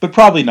mean. But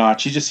probably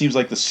not. She just seems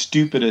like the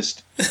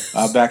stupidest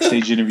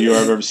backstage interviewer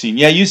I've ever seen.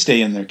 Yeah, you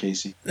stay in there,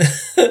 Casey.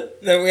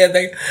 Then we have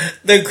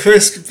the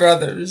Chris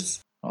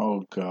brothers.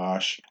 Oh,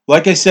 gosh.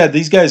 Like I said,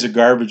 these guys are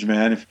garbage,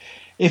 man.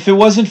 If it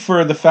wasn't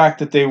for the fact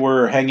that they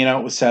were hanging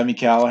out with Sami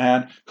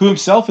Callihan, who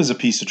himself is a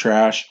piece of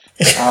trash,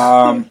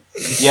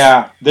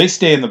 yeah, they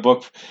stay in the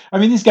book. I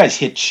mean, these guys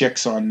hit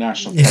chicks on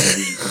national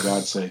television, for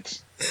God's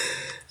sakes.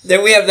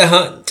 Then we have the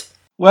Hunt.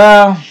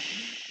 Well,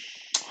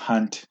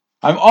 Hunt.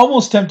 I'm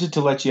almost tempted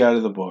to let you out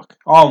of the book.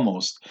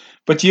 Almost.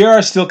 But you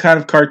are still kind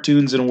of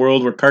cartoons in a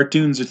world where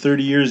cartoons are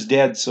 30 years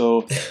dead,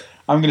 so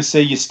I'm going to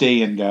say you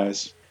stay in,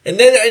 guys. And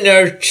then in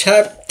our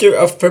chapter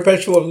of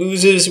Perpetual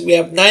Losers, we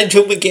have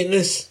Nigel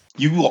McGuinness.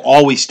 You will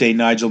always stay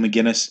Nigel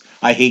McGuinness.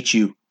 I hate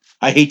you.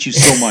 I hate you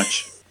so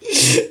much.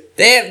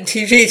 Damn,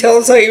 TJ, tell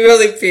us how you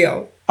really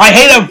feel. I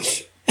hate him!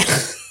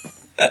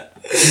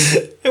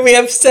 And we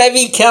have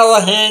Sami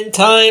Callihan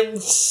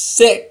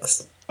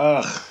 ×6.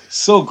 Ugh,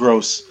 so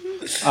gross.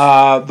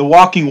 The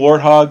walking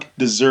warthog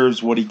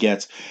deserves what he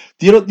gets.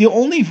 The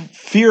only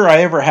fear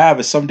I ever have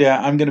is someday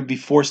I'm going to be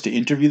forced to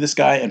interview this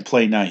guy and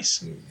play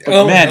nice.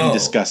 But he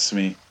disgusts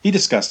me. He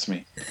disgusts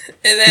me.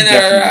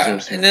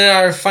 And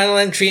then our final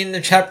entry in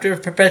the chapter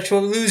of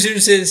Perpetual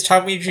Losers is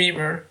Tommy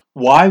Dreamer.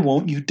 Why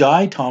won't you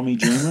die, Tommy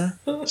Dreamer?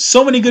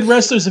 So many good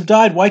wrestlers have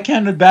died. Why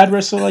can't a bad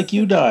wrestler like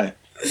you die?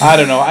 I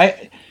don't know.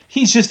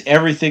 He's just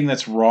everything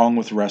that's wrong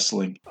with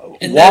wrestling.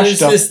 And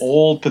washed up,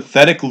 old,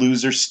 pathetic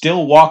loser,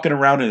 still walking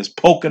around in his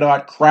polka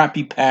dot,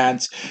 crappy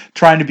pants,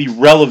 trying to be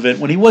relevant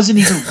when he wasn't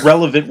even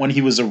relevant when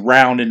he was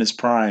around in his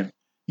prime.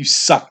 You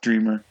suck,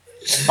 Dreamer.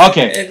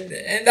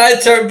 Okay. And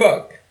that's our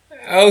book.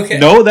 Okay.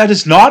 No, that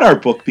is not our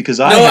book because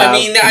I No, have I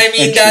mean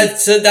entry.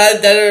 that's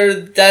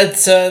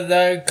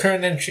the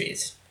current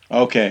entries.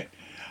 Okay.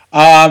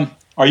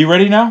 Are you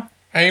ready now?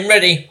 I'm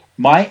ready.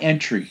 My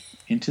entry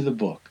into the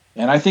book,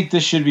 and I think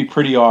this should be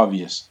pretty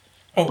obvious.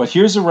 Oh. But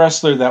here's a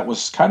wrestler that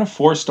was kind of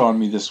forced on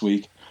me this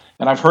week,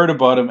 and I've heard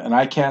about him, and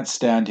I can't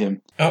stand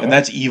him, Uh-oh. and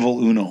that's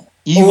Evil Uno.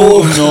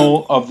 Evil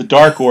Uno of the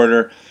Dark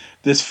Order,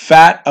 this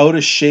fat, out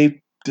of shape,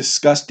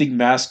 disgusting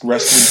masked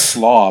wrestling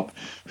slob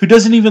who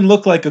doesn't even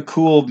look like a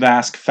cool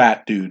masked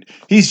fat dude.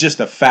 He's just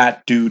a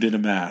fat dude in a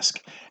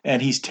mask,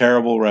 and he's a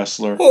terrible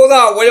wrestler. Hold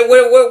on.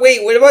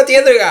 Wait. What about the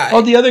other guy?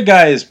 Oh, the other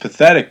guy is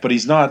pathetic, but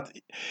he's not.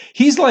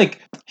 He's like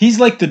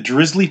the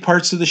drizzly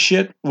parts of the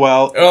shit,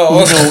 while Oh.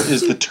 Uno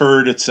is the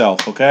turd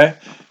itself. Okay.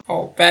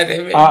 Oh, bad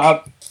image.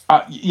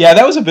 Yeah,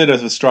 that was a bit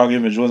of a strong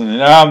image, wasn't it? You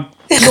know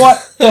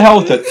what? The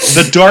hell with it.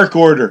 The Dark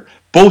Order.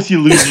 Both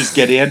you losers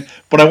get in,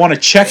 but I want a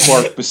check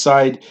mark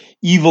beside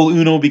Evil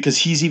Uno because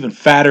he's even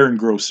fatter and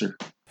grosser.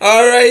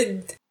 All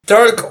right.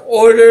 Dark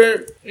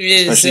Order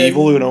is Especially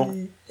Evil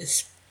Uno.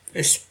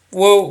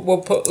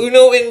 We'll put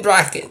Uno in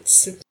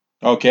brackets.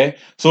 Okay,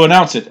 so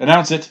announce it.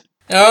 Announce it.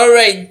 All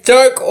right.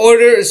 Dark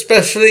Order,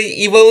 especially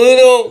Evil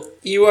Uno.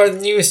 You are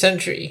the newest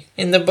entry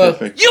in the book.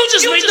 Perfect. You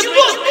just read the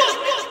book!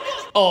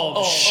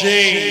 Oh,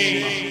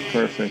 shame.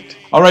 Perfect.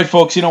 All right,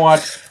 folks. You know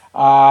what?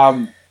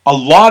 A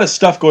lot of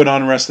stuff going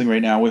on in wrestling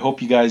right now. We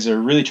hope you guys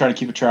are really trying to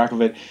keep a track of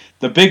it.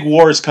 The big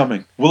war is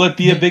coming. Will it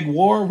be a big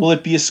war? Will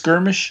it be a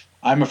skirmish?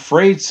 I'm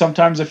afraid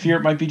sometimes I fear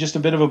it might be just a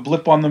bit of a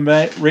blip on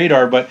the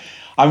radar, but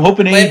I'm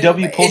hoping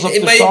AEW pulls up the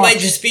It stops. might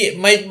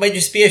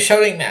just be a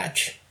shouting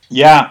match.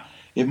 Yeah,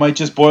 it might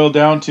just boil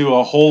down to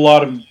a whole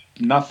lot of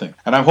nothing.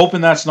 And I'm hoping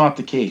that's not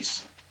the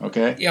case.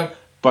 Okay? Yep.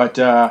 But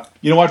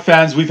you know what,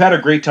 fans? We've had a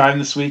great time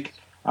this week.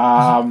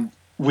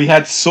 We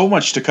had so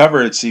much to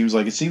cover, it seems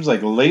like. It seems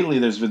like lately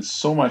there's been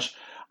so much.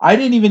 I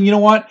didn't even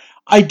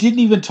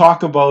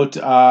talk about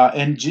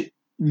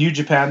New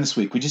Japan this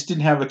week. We just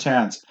didn't have a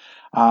chance.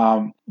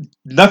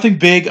 Nothing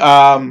big.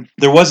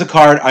 There was a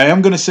card. I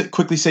am going to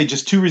quickly say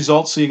just two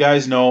results so you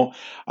guys know.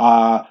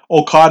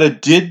 Okada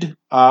did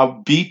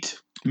beat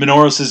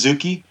Minoru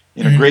Suzuki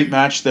in a great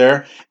match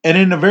there. And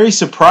in a very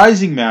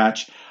surprising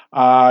match,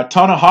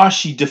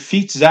 Tanahashi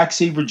defeats Zack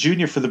Sabre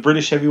Jr. for the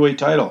British Heavyweight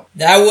title.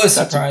 That was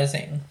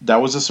surprising.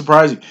 That was a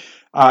surprising.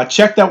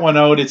 Check that one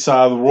out. It's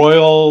the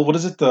Royal. What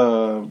is it?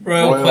 The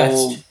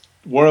Quest.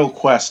 Royal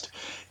Quest.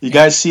 You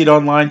guys see it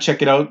online.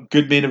 Check it out.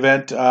 Good main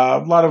event.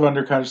 A lot of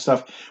undercard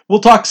stuff.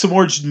 We'll talk some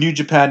more New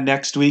Japan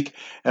next week.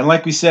 And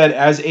like we said,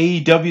 as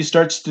AEW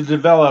starts to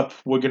develop,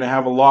 we're going to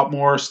have a lot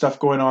more stuff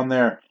going on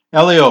there.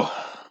 Elio,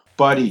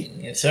 buddy.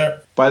 Yes,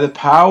 sir. By the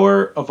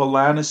power of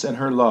Alanis and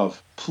her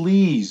love,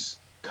 please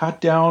cut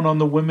down on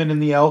the women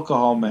and the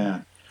alcohol,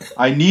 man.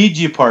 I need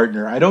you,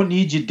 partner. I don't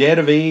need you dead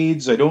of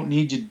AIDS. I don't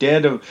need you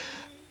dead of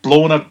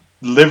blowing up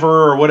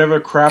liver or whatever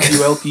crap you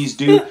Elkies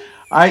do.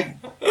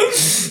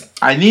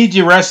 I need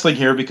you wrestling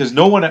here because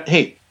no one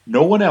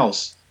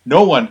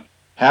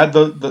had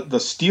the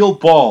steel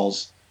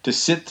balls to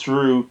sit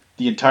through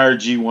the entire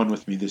G1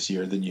 with me this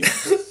year than you.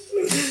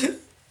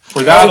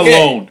 For that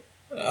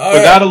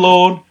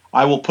alone,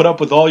 I will put up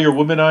with all your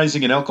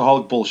womanizing and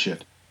alcoholic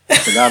bullshit.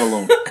 For that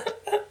alone.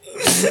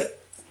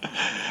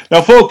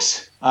 Now,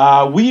 folks,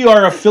 we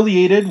are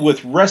affiliated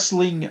with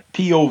Wrestling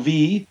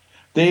POV.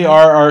 They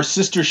are our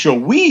sister show.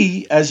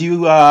 As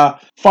you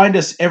find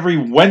us every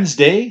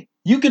Wednesday,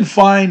 you can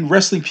find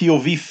Wrestling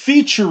POV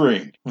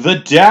featuring the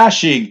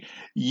dashing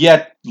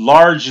yet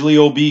largely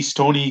obese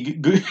Tony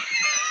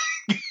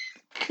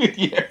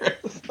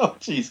Gutierrez. Oh,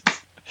 Jesus.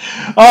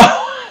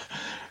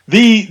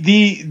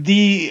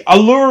 The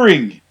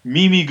alluring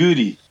Mimi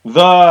Goody.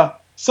 The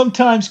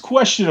sometimes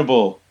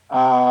questionable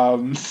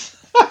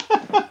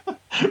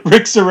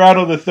Rick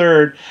Serrano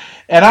III.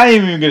 And I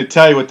ain't even going to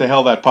tell you what the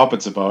hell that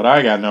puppet's about.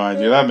 I got no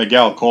idea. That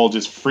Miguel Cole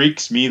just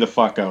freaks me the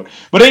fuck out.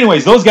 But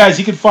anyways, those guys,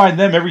 you can find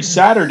them every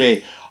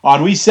Saturday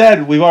on,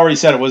 we've already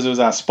said it was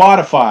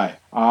Spotify,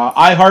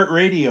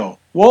 iHeartRadio,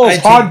 whoa, iTunes.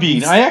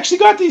 Podbean. I actually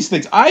got these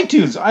things.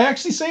 iTunes. I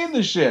actually saying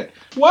this shit.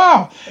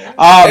 Wow.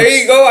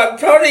 There you go. I'm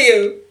proud of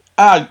you.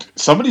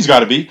 Somebody's got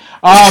to be.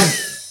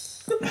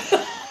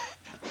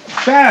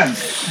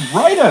 Fans,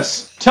 write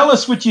us. Tell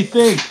us what you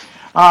think.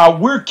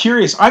 We're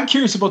curious. I'm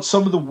curious about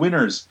some of the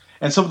winners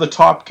and some of the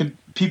top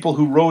people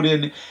who wrote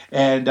in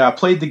and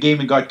played the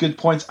game and got good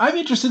points. I'm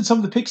interested in some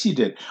of the picks you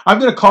did. I'm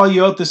going to call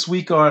you out this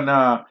week on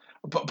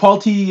Paul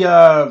T.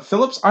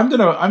 Phillips. I'm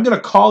gonna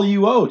call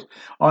you out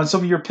on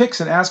some of your picks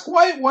and ask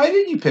why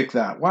didn't you pick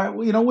that? Why,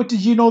 what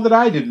did you know that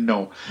I didn't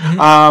know?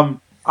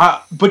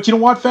 Mm-hmm. But you know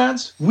what,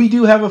 fans? We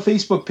do have a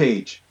Facebook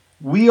page.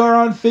 We are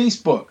on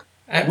Facebook.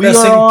 At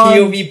Wrestling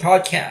POV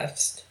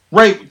Podcast.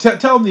 Right.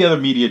 Tell them the other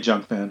media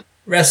junk, man.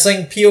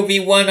 Wrestling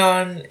POV1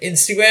 on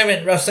Instagram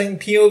and Wrestling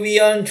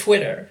POV on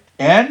Twitter.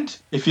 And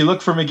if you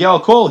look for Miguel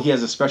Cole, he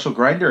has a special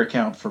Grindr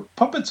account for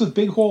puppets with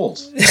big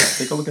holes.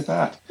 Take a look at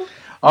that.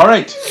 All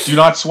right. Do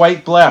not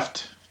swipe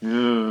left.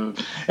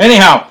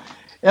 Anyhow,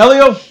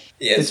 Elio,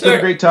 it's been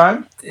a great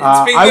time.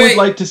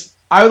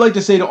 I I would like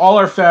to say to all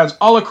our fans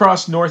all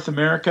across North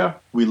America,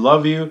 we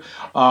love you.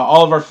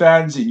 All of our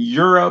fans in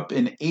Europe,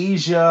 in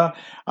Asia,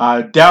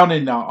 down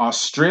in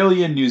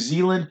Australia, New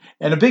Zealand,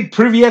 and a big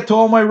privyet to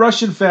all my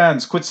Russian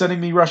fans. Quit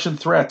sending me Russian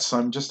threats.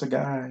 I'm just a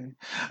guy.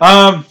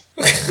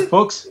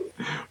 Folks,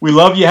 we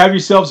love you. Have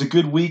yourselves a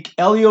good week.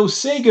 Elio,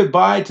 say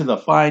goodbye to the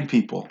fine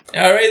people.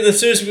 All right,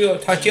 listeners, we will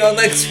talk to you all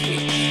next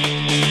week.